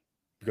reminded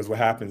because what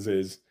happens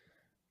is,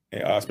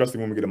 especially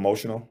when we get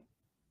emotional,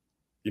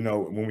 you know,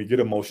 when we get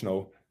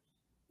emotional,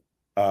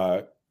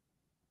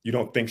 you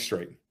don't think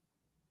straight.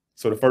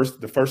 So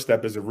the first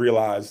step is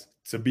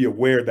to be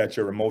aware that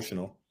you're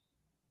emotional,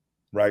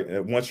 right?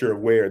 And once you're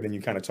aware, then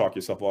you kind of talk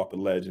yourself off the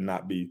ledge and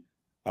not be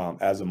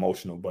as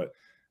emotional. But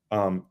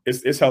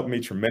it's helped me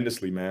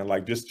tremendously, man.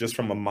 Like just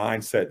from a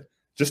mindset,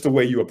 just the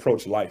way you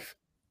approach life.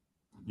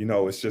 You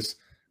know, it's just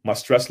my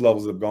stress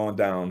levels have gone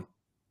down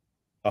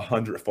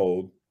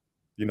 100-fold.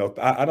 You know,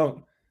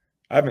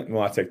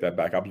 I take that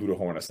back. I blew the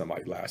horn at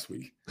somebody last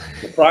week.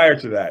 But prior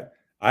to that,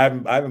 I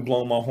haven't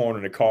blown my horn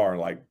in a car in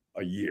like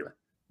a year.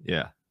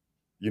 Yeah.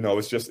 You know,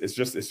 it's just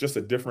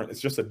a different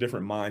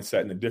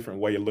mindset and a different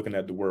way of looking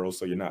at the world.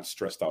 So you're not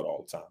stressed out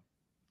all the time.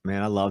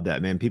 Man, I love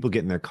that, man. People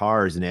get in their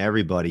cars and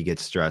everybody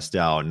gets stressed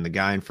out, and the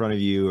guy in front of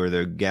you or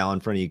the gal in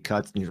front of you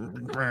cuts and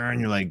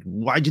you're like,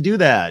 why'd you do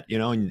that? You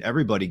know, and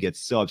everybody gets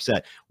so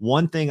upset.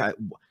 One thing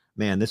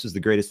man, this was the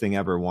greatest thing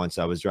ever. Once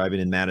I was driving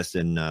in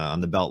Madison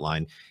on the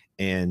Beltline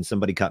and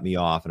somebody cut me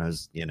off and I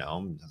was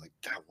like,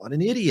 God, what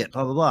an idiot,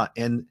 blah, blah, blah.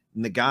 And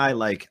the guy,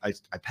 like, I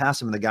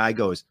pass him and the guy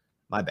goes,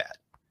 my bad.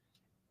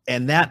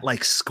 And that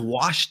like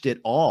squashed it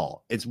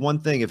all. It's one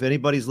thing. If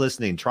anybody's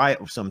listening, try it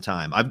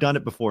sometime. I've done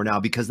it before now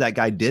because that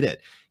guy did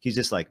it. He's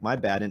just like, my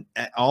bad. And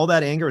all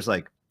that anger is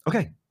like,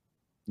 okay,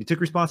 you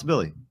took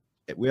responsibility.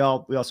 We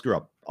all screw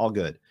up. All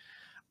good.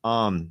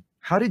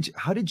 How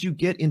did you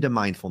get into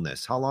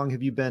mindfulness? How long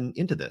have you been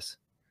into this?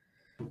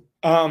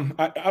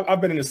 I've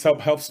been into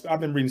self-help.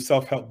 I've been reading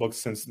self-help books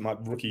since my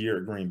rookie year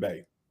at Green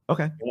Bay.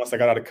 Okay. And once I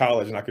got out of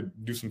college and I could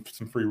do some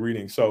free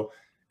reading. So,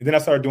 and then I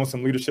started doing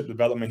some leadership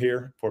development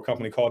here for a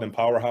company called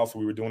Empower House.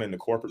 We were doing it in the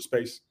corporate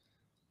space.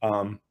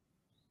 But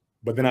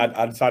then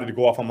I decided to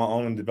go off on my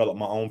own and develop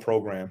my own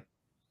program,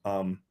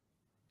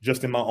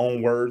 just in my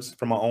own words,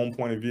 from my own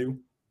point of view.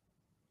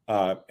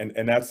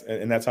 And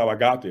that's how I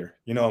got there.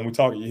 You know, and we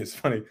talk, it's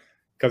funny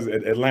because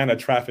Atlanta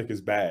traffic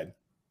is bad.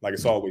 Like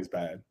it's always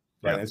bad.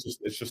 Right. Yeah.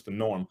 It's just the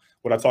norm.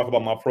 What I talk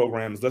about my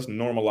program is let's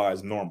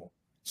normalize normal.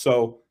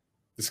 So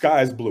the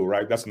sky is blue,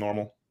 right? That's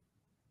normal.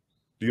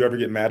 Do you ever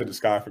get mad at the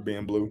sky for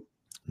being blue?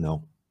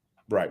 No.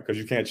 Right. Because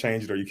you can't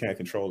change it or you can't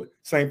control it.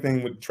 Same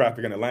thing with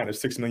traffic in Atlanta.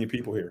 There's 6 million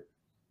people here.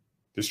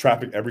 There's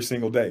traffic every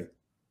single day.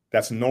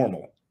 That's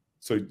normal.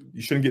 So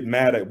you shouldn't get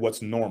mad at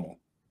what's normal.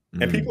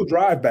 And people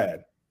drive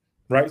bad,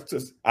 right?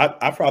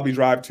 I probably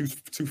drive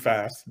too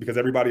fast because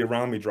everybody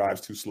around me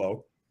drives too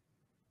slow,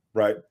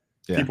 right?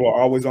 Yeah. People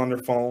are always on their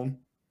phone.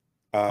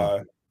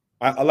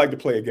 I like to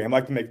play a game. I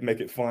like to make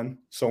it fun.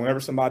 So whenever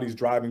somebody's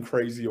driving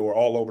crazy or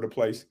all over the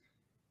place,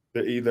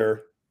 they're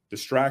either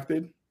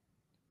distracted,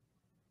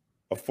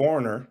 a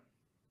foreigner.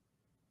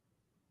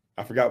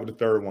 I forgot what the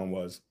third one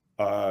was.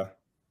 I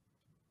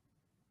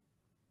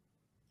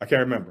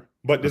can't remember.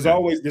 But there's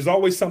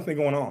always something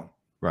going on.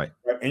 Right.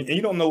 And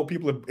you don't know what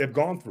people have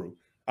gone through.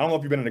 I don't know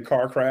if you've been in a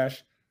car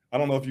crash. I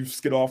don't know if you've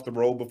skid off the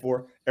road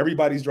before.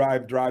 Everybody's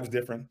drives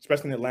different,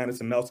 especially in Atlanta. It's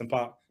a melting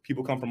pot.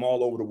 People come from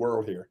all over the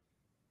world here.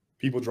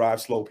 People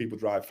drive slow. People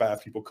drive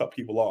fast. People cut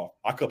people off.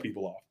 I cut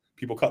people off.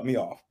 People cut me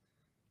off.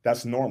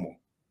 That's normal,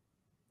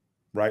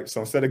 right?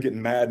 So instead of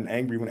getting mad and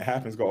angry when it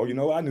happens, go, oh, you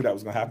know what? I knew that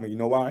was going to happen. You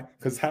know why?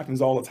 Because it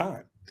happens all the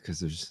time. Because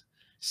there's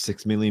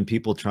 6 million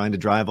people trying to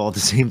drive all at the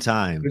same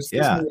time.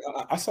 Yeah.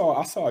 I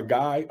saw a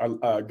guy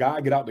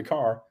get out the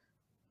car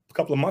a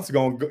couple of months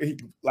ago and he,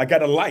 like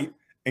at a light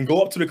and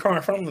go up to the car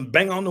in front of him and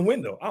bang on the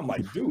window. I'm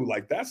like, dude,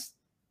 like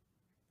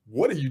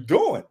what are you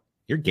doing?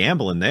 You're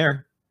gambling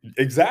there.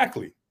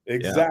 Exactly.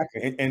 Yeah.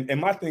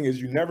 And my thing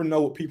is, you never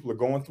know what people are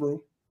going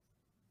through.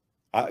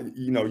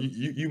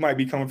 You might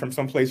be coming from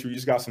some place where you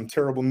just got some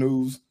terrible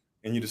news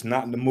and you're just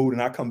not in the mood,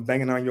 and I come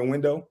banging on your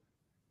window.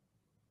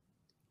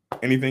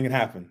 Anything can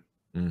happen.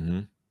 Mm-hmm.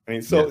 I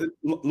mean, so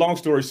long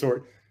story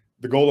short,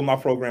 the goal of my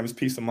program is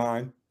peace of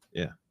mind.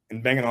 Yeah.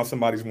 And banging on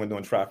somebody's window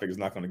in traffic is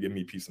not going to give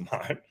me peace of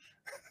mind.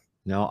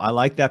 No, I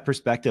like that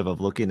perspective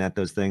of looking at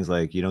those things.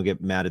 Like, you don't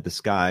get mad at the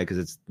sky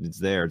because it's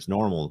there. It's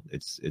normal.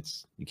 It's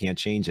you can't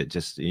change it.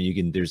 Just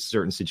there's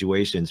certain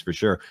situations for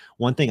sure.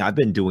 One thing I've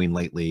been doing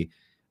lately,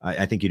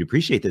 I think you'd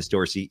appreciate this,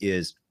 Dorsey,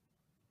 is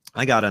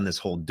I got on this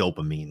whole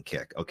dopamine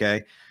kick.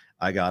 Okay.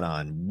 I got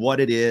on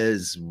what it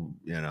is,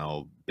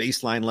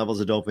 baseline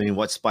levels of dopamine,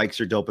 what spikes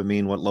your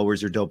dopamine, what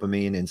lowers your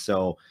dopamine. And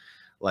so,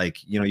 like,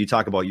 you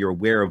talk about you're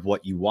aware of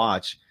what you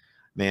watch.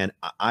 Man,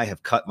 I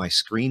have cut my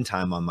screen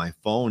time on my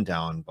phone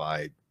down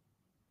by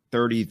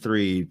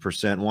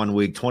 33% one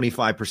week,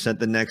 25%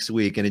 the next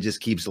week. And it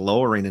just keeps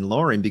lowering and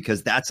lowering,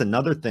 because that's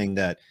another thing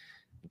that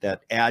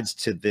adds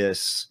to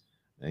this,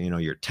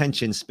 your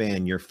attention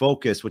span, your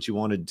focus, what you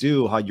want to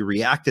do, how you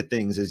react to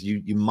things is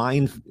you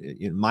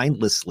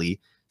mindlessly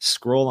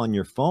scroll on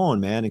your phone,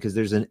 man, because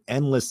there's an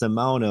endless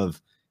amount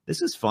of,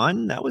 this is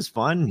fun. That was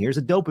fun. Here's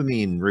a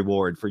dopamine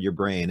reward for your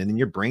brain. And then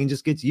your brain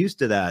just gets used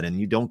to that. And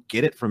you don't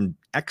get it from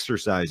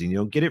exercising. You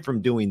don't get it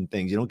from doing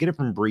things. You don't get it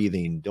from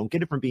breathing. Don't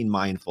get it from being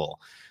mindful.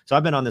 So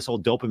I've been on this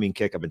whole dopamine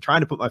kick. I've been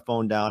trying to put my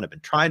phone down. I've been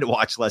trying to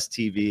watch less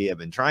TV. I've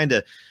been trying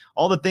to,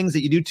 all the things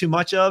that you do too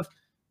much of,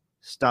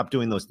 stop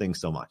doing those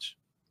things so much.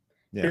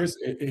 Yeah.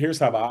 Here's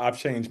how I've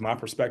changed my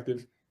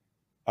perspective.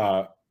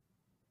 I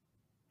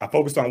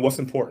focused on what's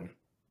important,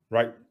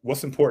 right?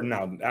 What's important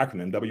now?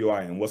 Acronym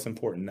WIN. What's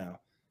important now?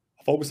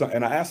 I focus on,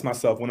 and I ask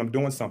myself when I'm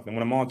doing something,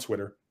 when I'm on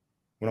Twitter,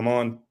 when I'm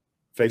on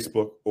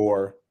Facebook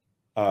or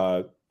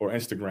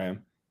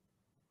Instagram,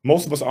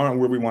 most of us aren't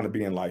where we want to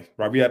be in life,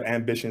 right? We have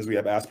ambitions, we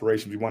have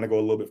aspirations. We want to go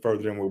a little bit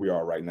further than where we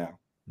are right now.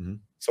 Mm-hmm.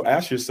 So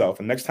ask yourself,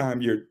 and next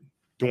time you're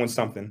doing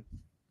something,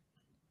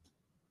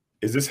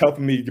 is this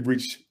helping me to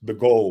reach the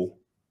goal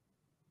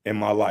in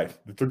my life?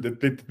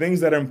 The things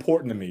that are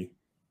important to me,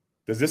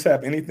 does this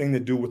have anything to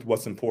do with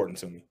what's important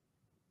to me?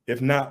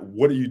 If not,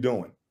 what are you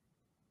doing?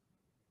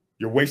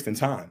 You're wasting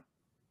time.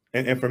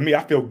 And for me,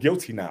 I feel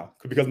guilty now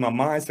because my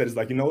mindset is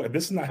like, if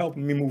this is not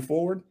helping me move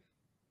forward,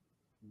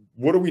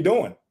 what are we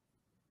doing?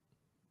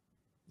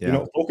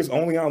 Yeah. Focus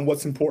only on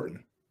what's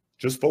important.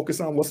 Just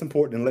focus on what's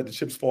important and let the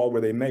chips fall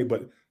where they may.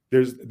 But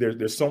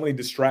there's so many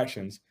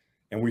distractions,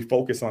 and we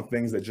focus on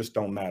things that just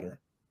don't matter.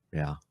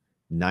 Yeah.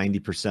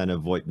 99%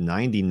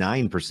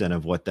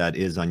 of what that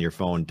is on your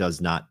phone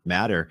does not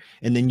matter.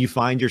 And then you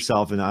find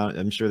yourself, and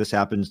I'm sure this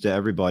happens to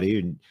everybody,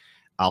 and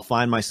I'll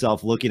find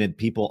myself looking at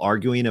people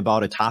arguing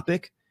about a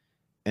topic,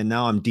 and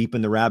now I'm deep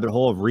in the rabbit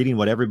hole of reading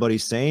what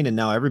everybody's saying, and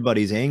now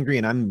everybody's angry,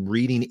 and I'm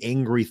reading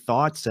angry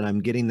thoughts, and I'm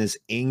getting this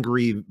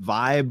angry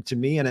vibe to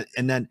me, and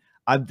then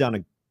I've done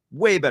a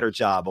way better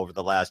job over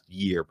the last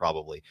year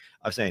probably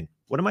of saying,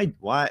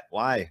 why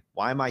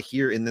am I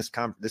here in this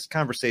this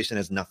conversation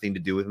has nothing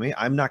to do with me.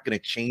 I'm not going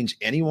to change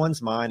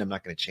anyone's mind. I'm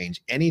not going to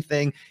change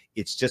anything.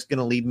 It's just going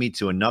to lead me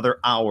to another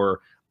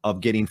hour of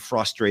getting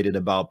frustrated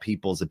about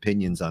people's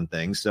opinions on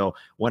things. So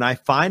when I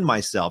find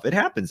myself, it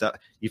happens.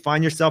 You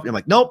find yourself, you're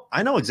like, nope,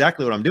 I know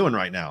exactly what I'm doing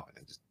right now.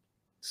 And just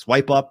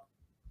swipe up,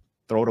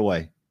 throw it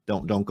away.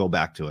 Don't go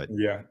back to it.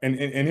 Yeah. And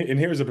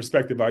here's a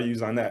perspective I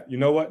use on that. You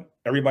know what?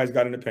 Everybody's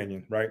got an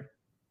opinion, right?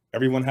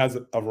 Everyone has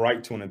a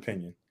right to an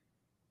opinion.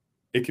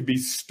 It could be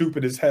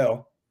stupid as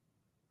hell,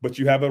 but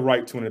you have a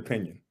right to an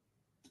opinion,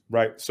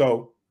 right?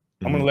 So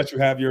I'm going to let you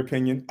have your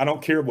opinion. I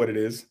don't care what it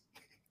is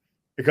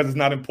because it's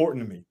not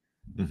important to me.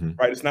 Mm-hmm.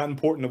 Right. It's not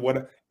important to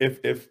what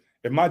if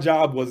my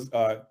job was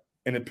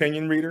an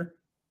opinion reader,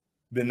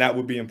 then that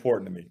would be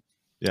important to me.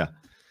 Yeah.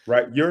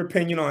 Right. Your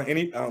opinion on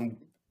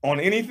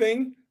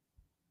anything,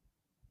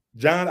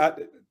 John,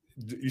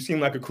 you seem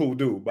like a cool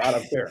dude, but I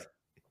don't care.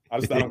 I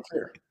don't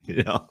care.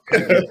 You know,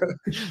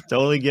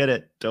 totally get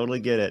it. Totally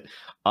get it.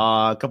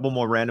 A couple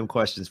more random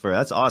questions for you.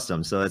 That's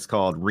awesome. So that's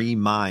called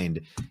Remind.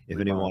 If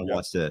anyone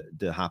wants to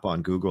hop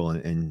on Google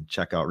and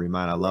check out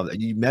Remind, I love it.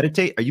 You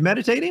meditate? Are you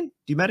meditating?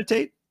 Do you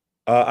meditate?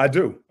 I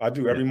do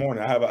every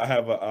morning. I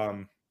have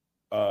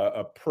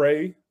a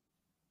pray,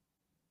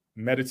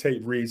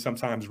 meditate, read,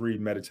 sometimes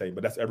read, meditate,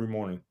 but that's every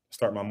morning.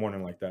 Start my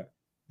morning like that.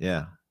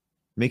 Yeah.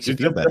 Makes you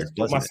feel better.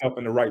 Put myself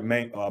in the right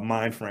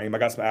mind frame. I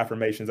got some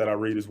affirmations that I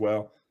read as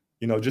well.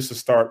 You know, just to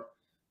start,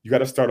 you got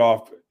to start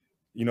off,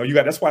 you know,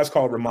 that's why it's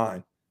called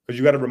Remind, because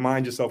you got to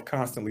remind yourself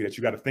constantly that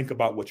you got to think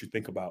about what you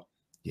think about.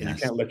 Yes.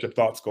 You can't let your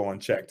thoughts go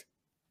unchecked.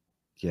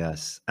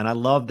 Yes. And I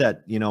love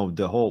that, you know,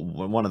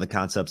 one of the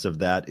concepts of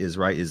that is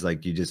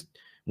like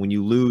when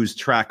you lose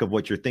track of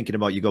what you're thinking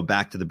about, you go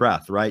back to the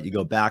breath, right? You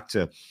go back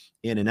to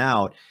in and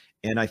out.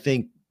 And I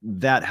think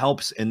that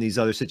helps in these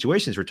other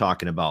situations we're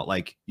talking about.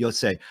 Like you'll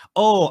say,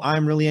 oh,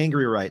 I'm really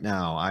angry right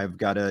now. I've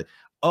got to,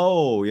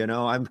 you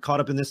know, I'm caught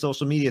up in this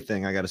social media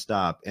thing. I got to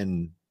stop.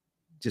 And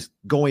just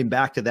going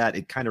back to that,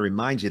 it kind of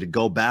reminds you to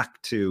go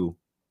back to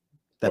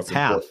that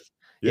path. Important.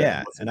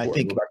 Yeah. And I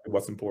think go back to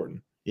what's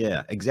important.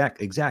 Yeah,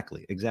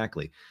 exactly.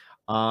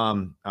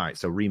 All right.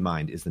 So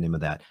Remind is the name of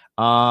that.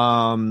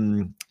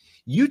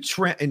 You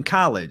in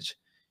college,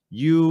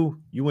 you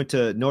went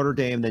to Notre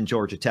Dame, then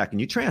Georgia Tech, and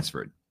you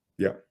transferred.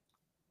 Yeah.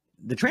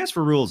 The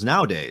transfer rules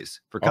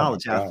nowadays for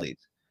college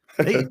athletes,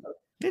 they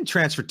didn't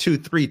transfer 2,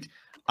 3.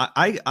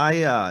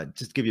 I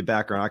just to give you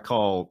background. I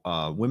call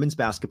women's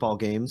basketball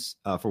games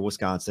for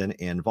Wisconsin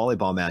and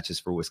volleyball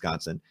matches for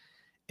Wisconsin.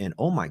 And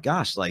oh my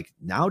gosh, like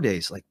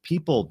nowadays, like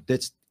people,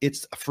 it's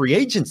a free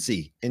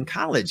agency in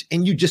college,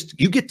 and you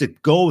get to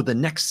go the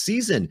next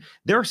season.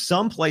 There are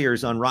some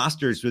players on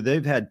rosters where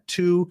they've had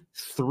 2,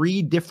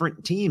 3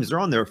 different teams. They're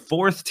on their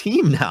 4th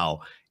team now.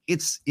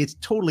 It's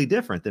totally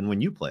different than when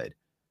you played.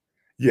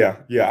 Yeah.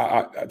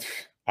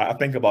 I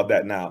think about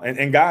that now,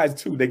 and guys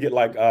too. They get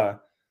like the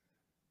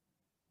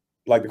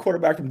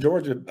quarterback from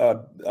Georgia,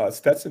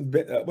 Stetson.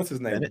 What's his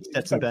name?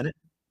 Stetson Bennett.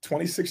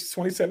 26,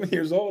 27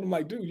 years old. I'm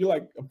like, dude, you're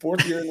like a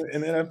 4th year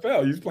in the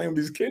NFL. You're playing with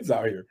these kids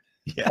out here.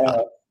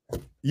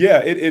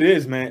 Yeah. It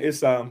is, man.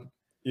 It's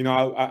you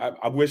know,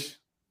 I wish.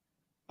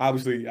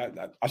 Obviously,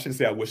 I shouldn't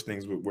say I wish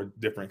things were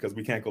different, because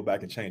we can't go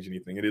back and change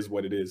anything. It is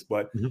what it is.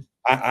 But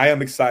I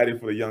am excited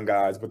for the young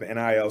guys with the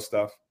NIL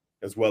stuff,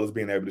 as well as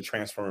being able to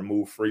transfer and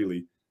move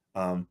freely,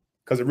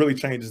 because it really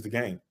changes the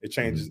game. It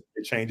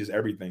changes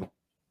everything.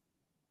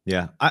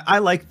 Yeah, I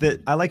like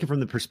that. I like it from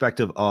the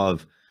perspective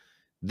of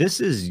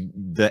this is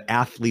the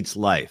athlete's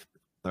life.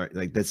 All right,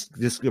 like this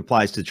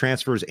applies to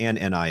transfers and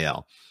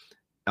NIL.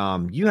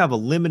 You have a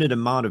limited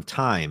amount of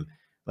time.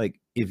 Like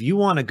if you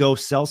want to go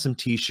sell some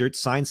T-shirts,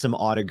 sign some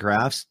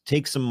autographs,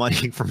 take some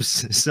money from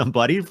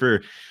somebody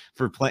for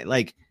play,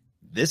 like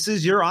this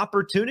is your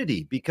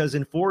opportunity, because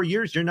in 4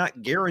 years you're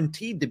not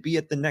guaranteed to be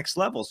at the next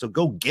level. So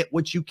go get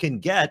what you can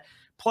get.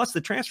 Plus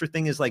the transfer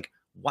thing is like,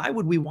 why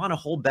would we want to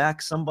hold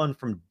back someone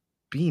from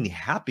being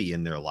happy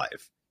in their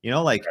life? You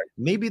know, like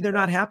maybe they're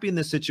not happy in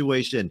this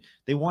situation.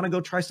 They want to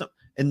go try something.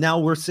 And now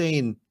we're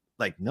saying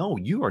like, no,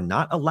 you are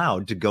not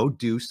allowed to go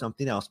do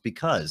something else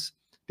because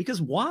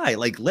why?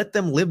 Like, let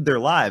them live their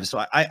lives.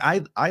 So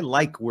I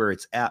like where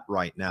it's at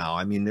right now.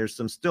 I mean, there's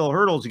some still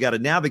hurdles you got to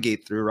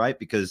navigate through, right?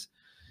 Because,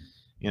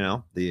 you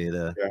know,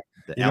 the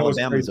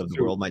Alabamas of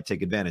the world might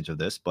take advantage of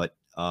this, but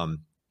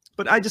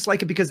I just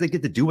like it because they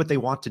get to do what they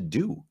want to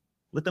do.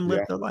 Let them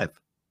live their life.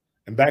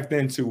 And back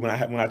then too, when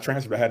I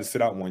transferred, I had to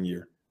sit out 1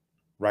 year,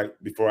 right?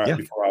 Before I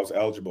was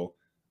eligible.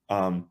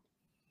 And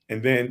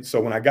then, so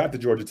when I got to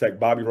Georgia Tech,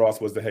 Bobby Ross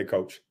was the head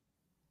coach.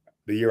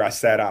 The year I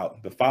sat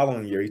out, the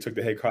following year, he took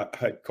the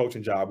head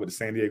coaching job with the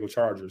San Diego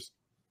Chargers,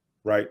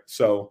 right?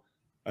 So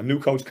a new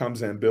coach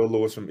comes in, Bill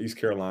Lewis from East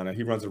Carolina.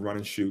 He runs a run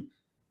and shoot.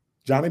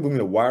 Johnny moved me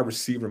to wide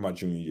receiver my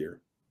junior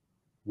year.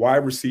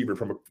 Wide receiver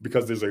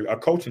because there's a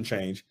coaching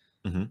change.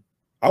 Mm-hmm.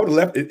 I would have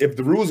left if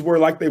the rules were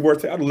like they were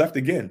today. I would have left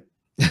again.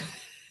 Right?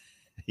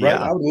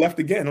 I would have left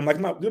again. I'm like,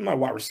 you're my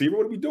wide receiver.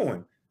 What are we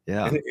doing?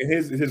 Yeah. And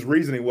his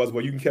reasoning was,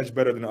 well, you can catch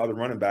better than the other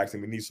running backs,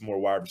 and we need some more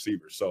wide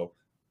receivers. So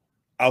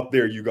out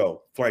there you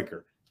go,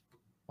 flanker.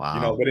 Wow.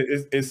 You know, but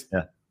it's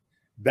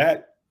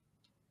that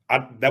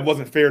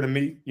wasn't fair to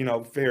me. You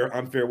know, fair,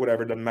 unfair,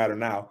 whatever, it doesn't matter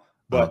now.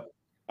 But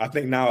I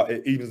think now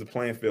it evens the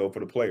playing field for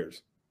the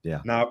players.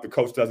 Yeah. Now if the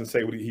coach doesn't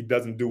say he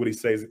doesn't do what he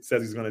says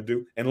he's going to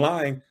do, and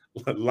lying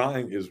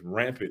is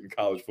rampant in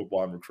college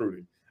football and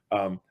recruiting.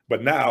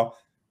 But now,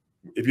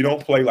 if you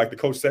don't play like the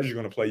coach says you're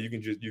going to play, you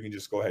can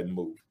just go ahead and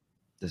move.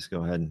 Just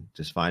go ahead and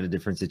just find a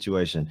different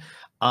situation.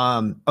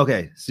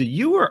 Okay, so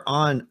you were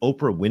on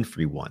Oprah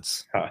Winfrey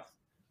once.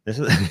 This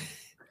is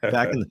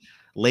back in the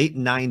late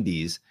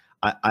 90s.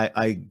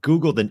 I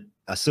Googled an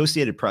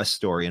Associated Press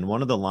story, and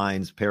one of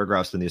the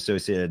paragraphs in the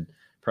Associated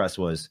Press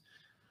was,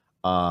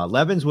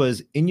 Levens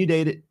was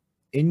inundated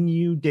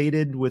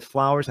with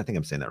flowers. I think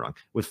I'm saying that wrong.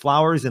 With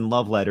flowers and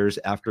love letters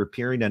after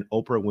appearing on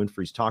Oprah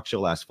Winfrey's talk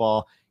show last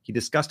fall. He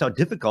discussed how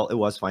difficult it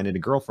was finding a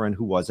girlfriend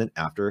who wasn't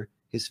after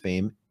his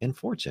fame and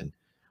fortune.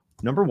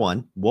 number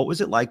one, what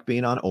was it like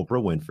being on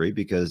Oprah Winfrey?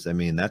 Because I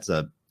mean,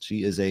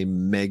 she is a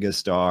mega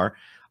star.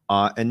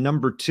 And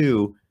number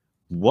two,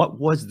 what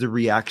was the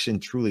reaction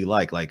truly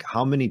like? Like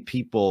how many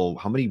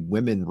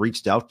women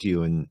reached out to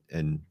you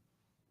and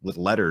with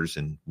letters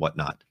and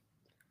whatnot?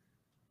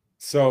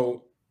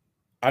 So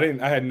I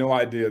had no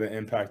idea the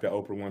impact that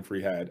Oprah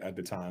Winfrey had at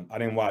the time. I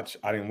didn't watch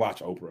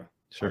Oprah.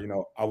 Sure. You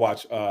know, I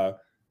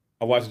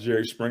watched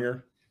Jerry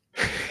Springer.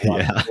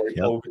 Yeah.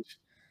 Yep.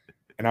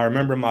 And I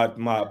remember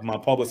my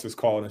publicist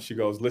called and she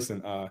goes,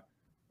 listen,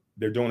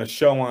 they're doing a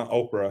show on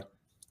Oprah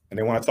and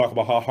they want to talk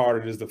about how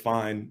hard it is to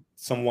find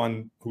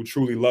someone who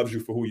truly loves you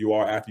for who you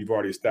are after you've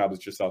already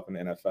established yourself in the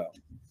NFL.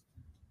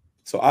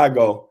 So I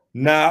go,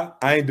 nah,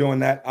 I ain't doing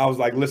that. I was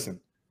like, listen,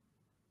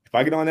 if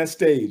I get on that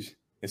stage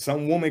and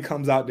some woman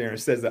comes out there and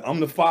says that I'm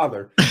the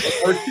father of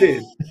her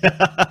kid,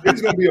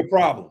 there's going to be a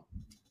problem.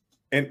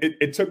 And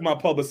it took my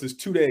publicist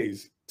 2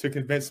 days to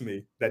convince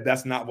me that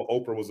that's not what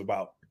Oprah was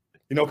about.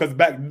 You know, because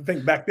back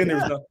then there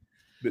was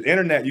the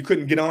internet. You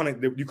couldn't get on it.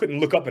 You couldn't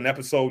look up an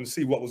episode and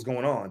see what was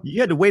going on. You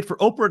had to wait for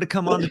Oprah to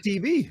come on the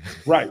TV.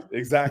 Right,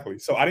 exactly.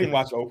 So I didn't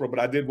watch Oprah, but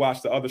I did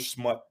watch the other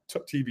smut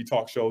TV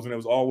talk shows, and it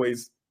was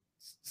always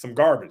some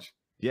garbage.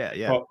 Yeah.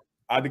 So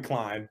I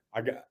declined.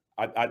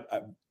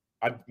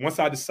 Once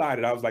I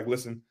decided, I was like,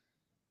 listen,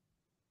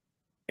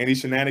 any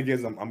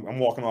shenanigans, I'm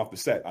walking off the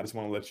set. I just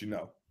want to let you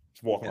know.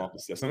 Just walking off the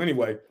set. So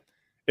anyway,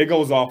 it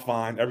goes off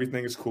fine.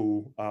 Everything is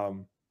cool.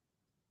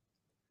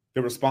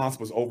 The response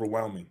was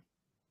overwhelming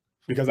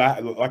because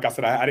like I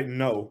said, I didn't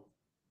know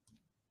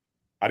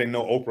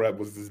Oprah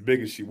was as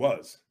big as she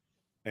was.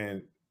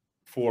 And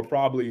for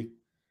probably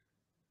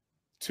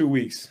 2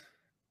 weeks,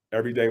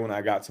 every day when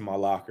I got to my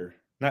locker,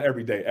 not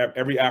every day,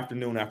 every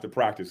afternoon after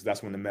practice,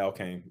 that's when the mail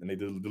came and they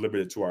delivered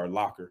it to our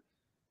locker.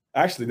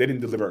 Actually, they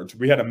didn't deliver it.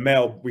 We had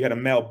a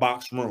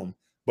mailbox room,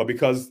 but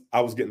because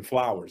I was getting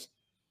flowers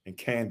and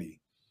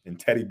candy and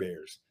teddy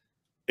bears,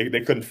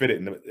 they couldn't fit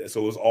it.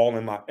 So it was all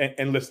in my,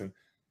 and listen,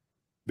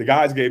 the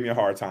guys gave me a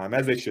hard time,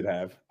 as they should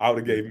have. I would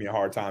have gave me a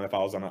hard time if I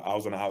was on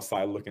the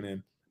outside looking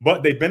in.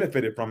 But they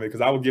benefited from it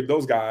because I would give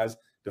those guys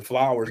the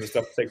flowers and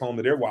stuff to take home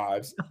to their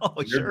wives,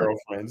 their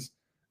girlfriends,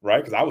 right?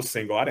 Because I was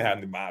single. I didn't have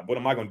any mind. What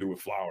am I going to do with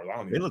flowers?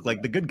 They look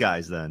like the good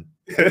guys then.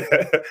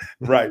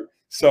 Right.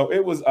 So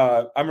it was,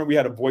 I remember we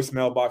had a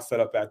voicemail box set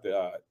up at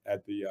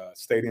the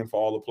stadium for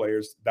all the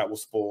players. That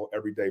was full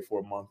every day for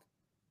a month.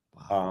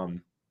 Wow.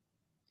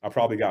 I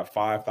probably got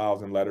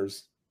 5,000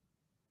 letters,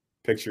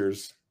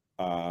 pictures.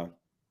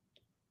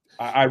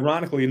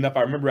 Ironically enough,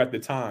 I remember at the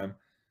time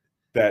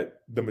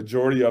that the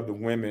majority of the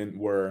women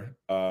were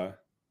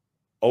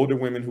older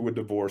women who were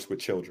divorced with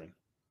children.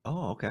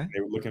 Oh, okay.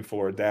 They were looking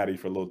for a daddy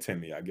for little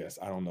Timmy, I guess.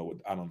 I don't know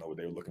what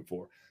they were looking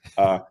for.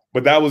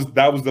 But that was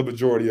the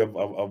majority of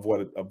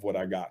what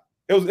I got.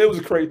 It was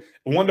a great,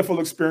 wonderful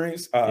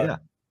experience. Yeah.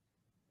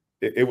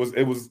 It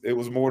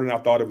was more than I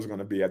thought it was going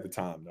to be at the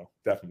time, though.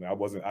 Definitely.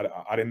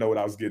 I didn't know what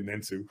I was getting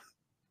into.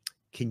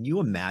 Can you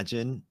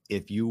imagine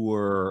if you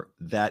were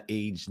that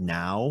age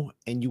now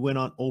and you went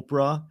on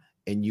Oprah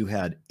and you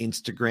had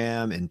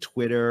Instagram and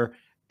Twitter?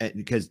 And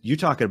because you're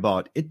talking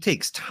about, it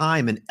takes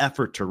time and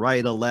effort to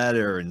write a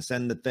letter and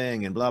send the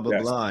thing and blah, blah,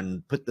 blah,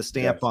 and put the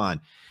stamp on.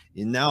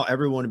 And now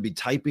everyone would be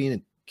typing.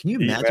 And can you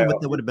imagine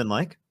what that would have been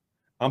like?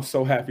 I'm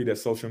so happy that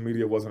social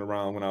media wasn't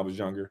around when I was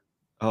younger.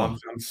 Oh.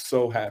 I'm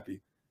so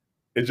happy.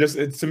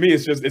 To me,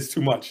 it's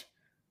too much.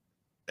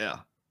 Yeah.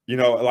 You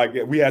know, like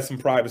we had some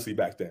privacy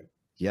back then.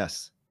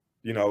 Yes.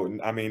 You know,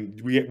 I mean,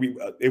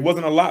 it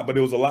wasn't a lot, but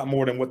it was a lot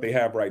more than what they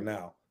have right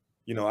now.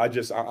 You know,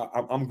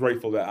 I'm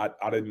grateful that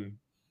I didn't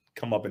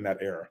come up in that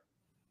era.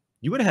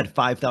 You would have had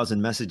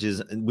 5,000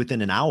 messages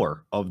within an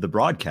hour of the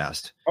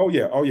broadcast. Oh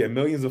yeah.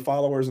 Millions of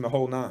followers and the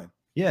whole nine.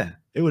 Yeah,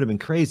 it would have been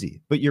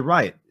crazy. But you're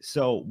right.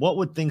 So what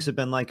would things have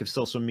been like if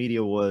social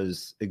media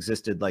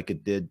existed like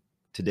it did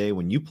today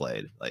when you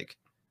played? Like,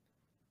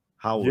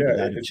 how would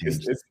that have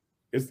changed?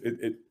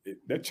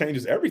 That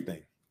changes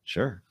everything.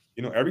 Sure.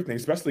 You know, everything,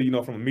 especially, you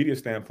know, from a media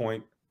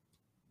standpoint,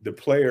 the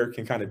player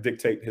can kind of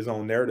dictate his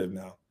own narrative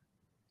now.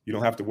 You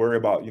don't have to worry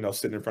about, you know,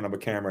 sitting in front of a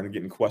camera and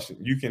getting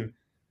questioned. You can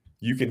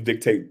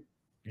dictate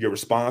your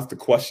response to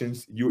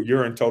questions.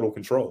 You're in total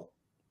control,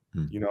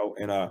 you know,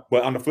 and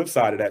but on the flip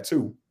side of that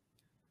too,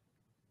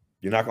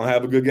 you're not going to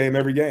have a good game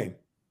every game,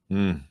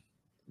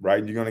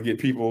 right? You're going to get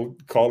people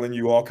calling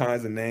you all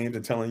kinds of names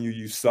and telling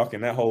you suck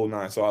and that whole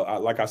nine. So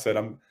like I said,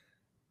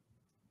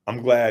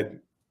 I'm glad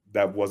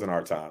that wasn't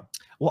our time.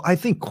 Well, I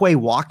think Quay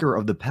Walker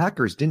of the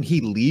Packers, didn't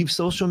he leave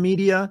social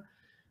media?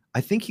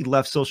 I think he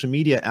left social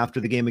media after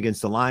the game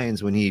against the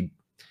Lions when he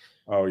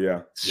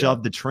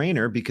shoved the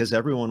trainer because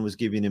everyone was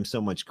giving him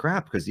so much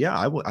crap. Because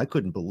I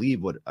couldn't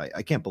believe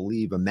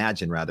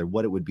imagine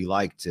what it would be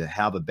like to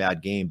have a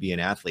bad game, be an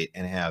athlete,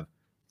 and have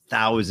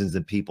thousands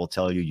of people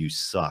tell you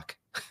suck.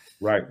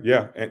 Right.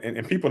 Yeah.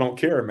 And people don't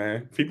care,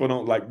 man. People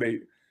don't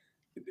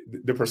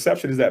the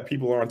perception is that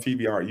people on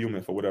TV aren't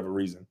human for whatever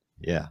reason.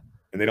 Yeah.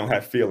 And they don't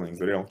have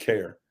feelings or they don't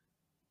care.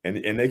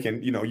 And they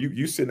can, you know,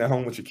 you sitting at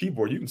home with your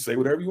keyboard, you can say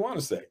whatever you want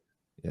to say.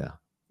 Yeah.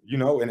 you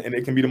know, and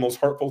it can be the most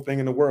hurtful thing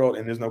in the world,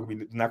 and there's not going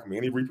to be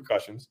any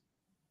repercussions,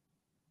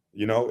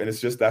 you know, and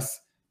it's just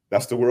that's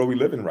the world we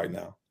live in right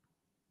now.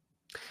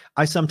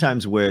 I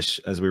sometimes wish,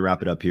 as we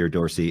wrap it up here,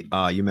 Dorsey,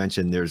 you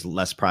mentioned there's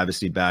less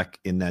privacy back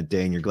in that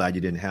day, and you're glad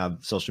you didn't have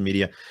social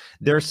media.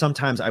 There are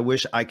sometimes I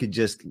wish I could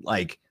just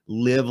like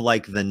live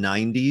like the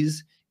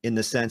 90s, in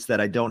the sense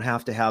that I don't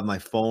have to have my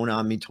phone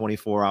on me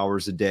 24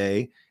 hours a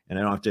day, and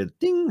I don't have to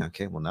ding.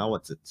 Okay, well, now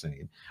what's it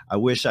saying? I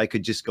wish I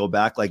could just go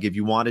back. Like if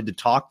you wanted to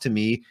talk to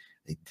me,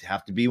 it'd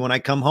have to be when I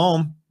come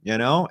home, you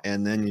know,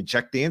 and then you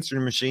check the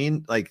answering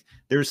machine. Like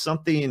there's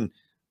something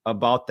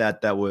about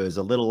that was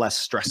a little less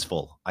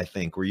stressful, I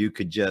think, where you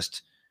could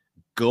just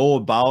go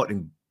about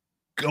and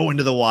go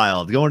into the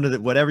wild, go into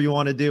whatever you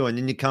want to do. And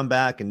then you come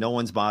back and no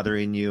one's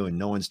bothering you and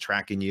no one's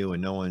tracking you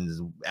and no one's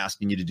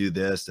asking you to do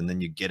this. And then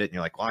you get it and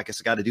you're like, well, I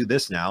guess I got to do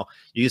this now.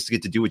 You used to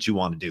get to do what you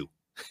want to do,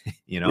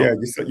 you know? Yeah.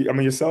 I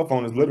mean, your cell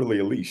phone is literally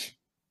a leash.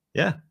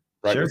 Yeah.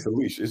 Right. Sure. It's a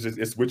leash.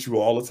 It's with you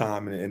all the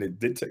time. And it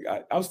did take,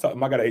 I was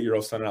talking, I got an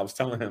 8-year-old son, and I was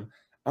telling him,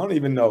 I don't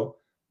even know,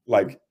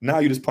 like now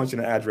you just punch in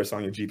an address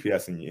on your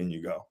GPS and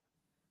you go.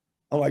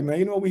 I'm like, man,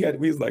 you know what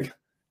we was like,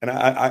 and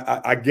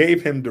I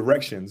gave him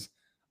directions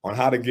on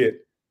how to get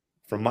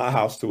from my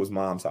house to his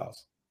mom's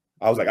house.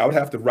 I was like, I would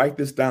have to write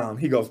this down.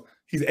 He goes,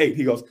 he's 8.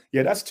 He goes,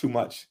 yeah, that's too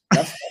much.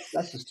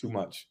 That's just too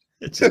much.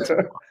 It's just too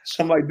much.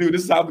 I'm like, dude,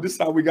 this is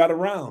how we got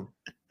around.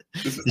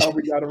 This is how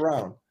we got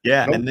around.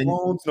 Yeah. No and then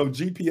phones, no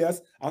GPS.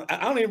 I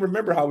don't even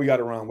remember how we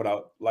got around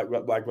without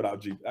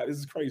without GPS. This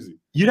is crazy.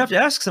 You'd have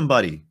to ask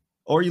somebody.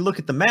 Or you look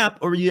at the map,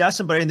 or you ask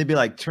somebody and they'd be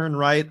like, turn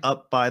right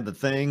up by the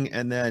thing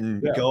and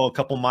then go a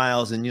couple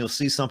miles and you'll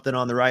see something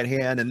on the right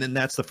hand. And then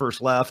that's the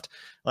first left.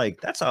 Like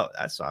that's how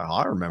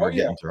I remember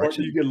getting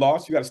directions. Or you get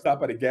lost, you got to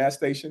stop at a gas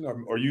station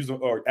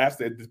or ask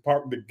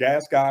the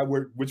gas guy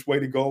which way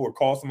to go, or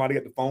call somebody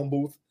at the phone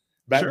booth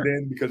back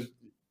then, because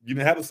you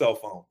didn't have a cell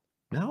phone.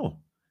 No.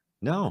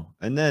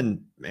 And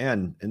then,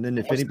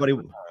 if anybody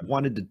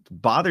wanted to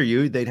bother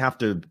you, they'd have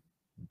to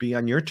be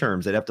on your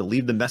terms. They'd have to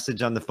leave the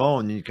message on the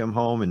phone, and you come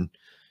home and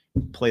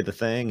play the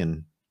thing,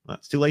 and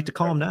it's too late to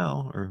call them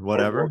now or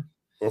whatever.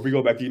 Or if we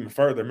go back even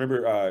further,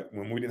 remember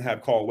when we didn't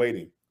have call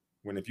waiting,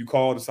 when if you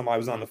called and somebody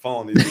was on the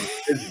phone, you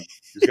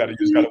just gotta wait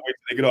till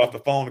they get off the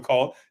phone to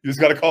call. You just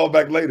gotta call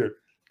back later.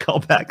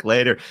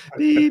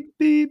 Beep,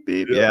 beep,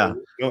 beep. Yeah.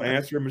 No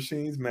answering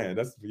machines, man.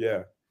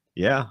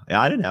 Yeah,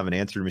 I didn't have an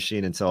answering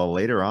machine until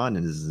later on,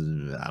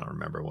 and I don't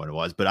remember what it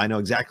was, but I know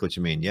exactly what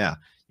you mean. Yeah,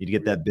 you'd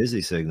get that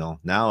busy signal.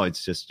 Now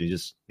it's just you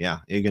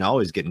can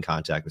always get in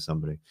contact with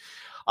somebody.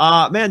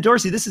 Man,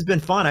 Dorsey, this has been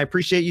fun. I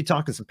appreciate you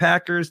talking some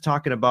Packers,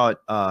 talking about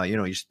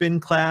your spin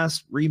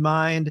class,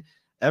 Remind,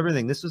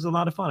 everything. This was a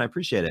lot of fun. I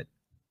appreciate it.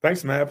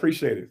 Thanks, man. I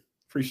appreciate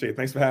it.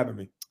 Thanks for having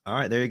me. All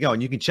right, there you go.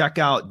 And you can check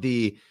out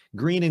the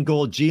Green and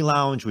Gold G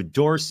Lounge with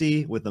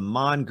Dorsey, with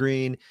Ahman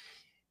Green,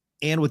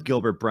 and with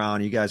Gilbert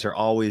Brown. You guys are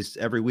always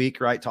every week,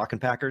 right? Talking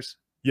Packers.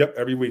 Yep,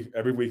 every week,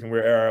 and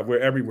we're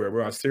everywhere.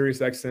 We're on Sirius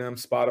XM,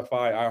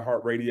 Spotify,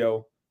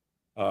 iHeartRadio,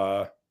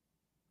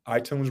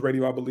 iTunes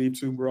Radio, I believe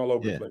too. We're all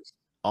over the place.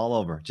 All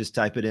over. Just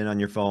type it in on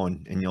your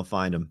phone, and you'll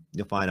find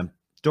them.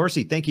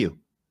 Dorsey, thank you,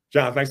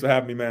 John. Thanks for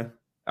having me, man.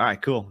 All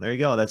right, cool. There you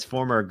go. That's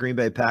former Green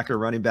Bay Packer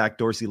running back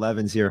Dorsey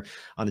Levens here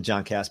on the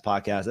John Cass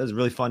podcast. That was a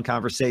really fun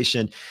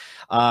conversation.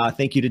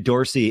 Thank you to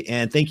Dorsey,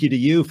 and thank you to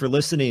you for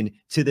listening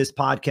to this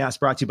podcast,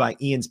 brought to you by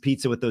Ian's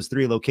Pizza, with those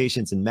 3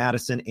 locations in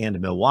Madison and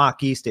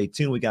Milwaukee. Stay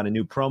tuned. We got a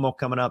new promo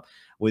coming up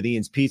with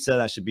Ian's Pizza.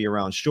 That should be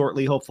around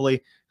shortly,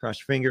 hopefully. Cross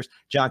your fingers.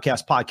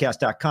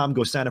 JohnCassPodcast.com.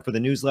 Go sign up for the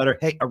newsletter.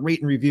 Hey, a rate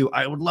and review.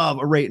 I would love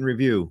a rate and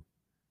review.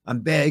 I'm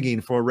begging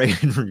for a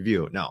rate and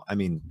review. No, I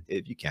mean,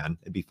 if you can,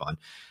 it'd be fun.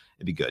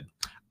 It'd be good.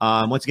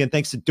 Once again,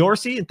 thanks to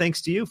Dorsey, and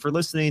thanks to you for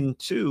listening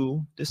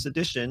to this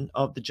edition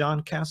of the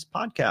John Cass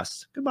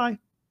podcast. Goodbye.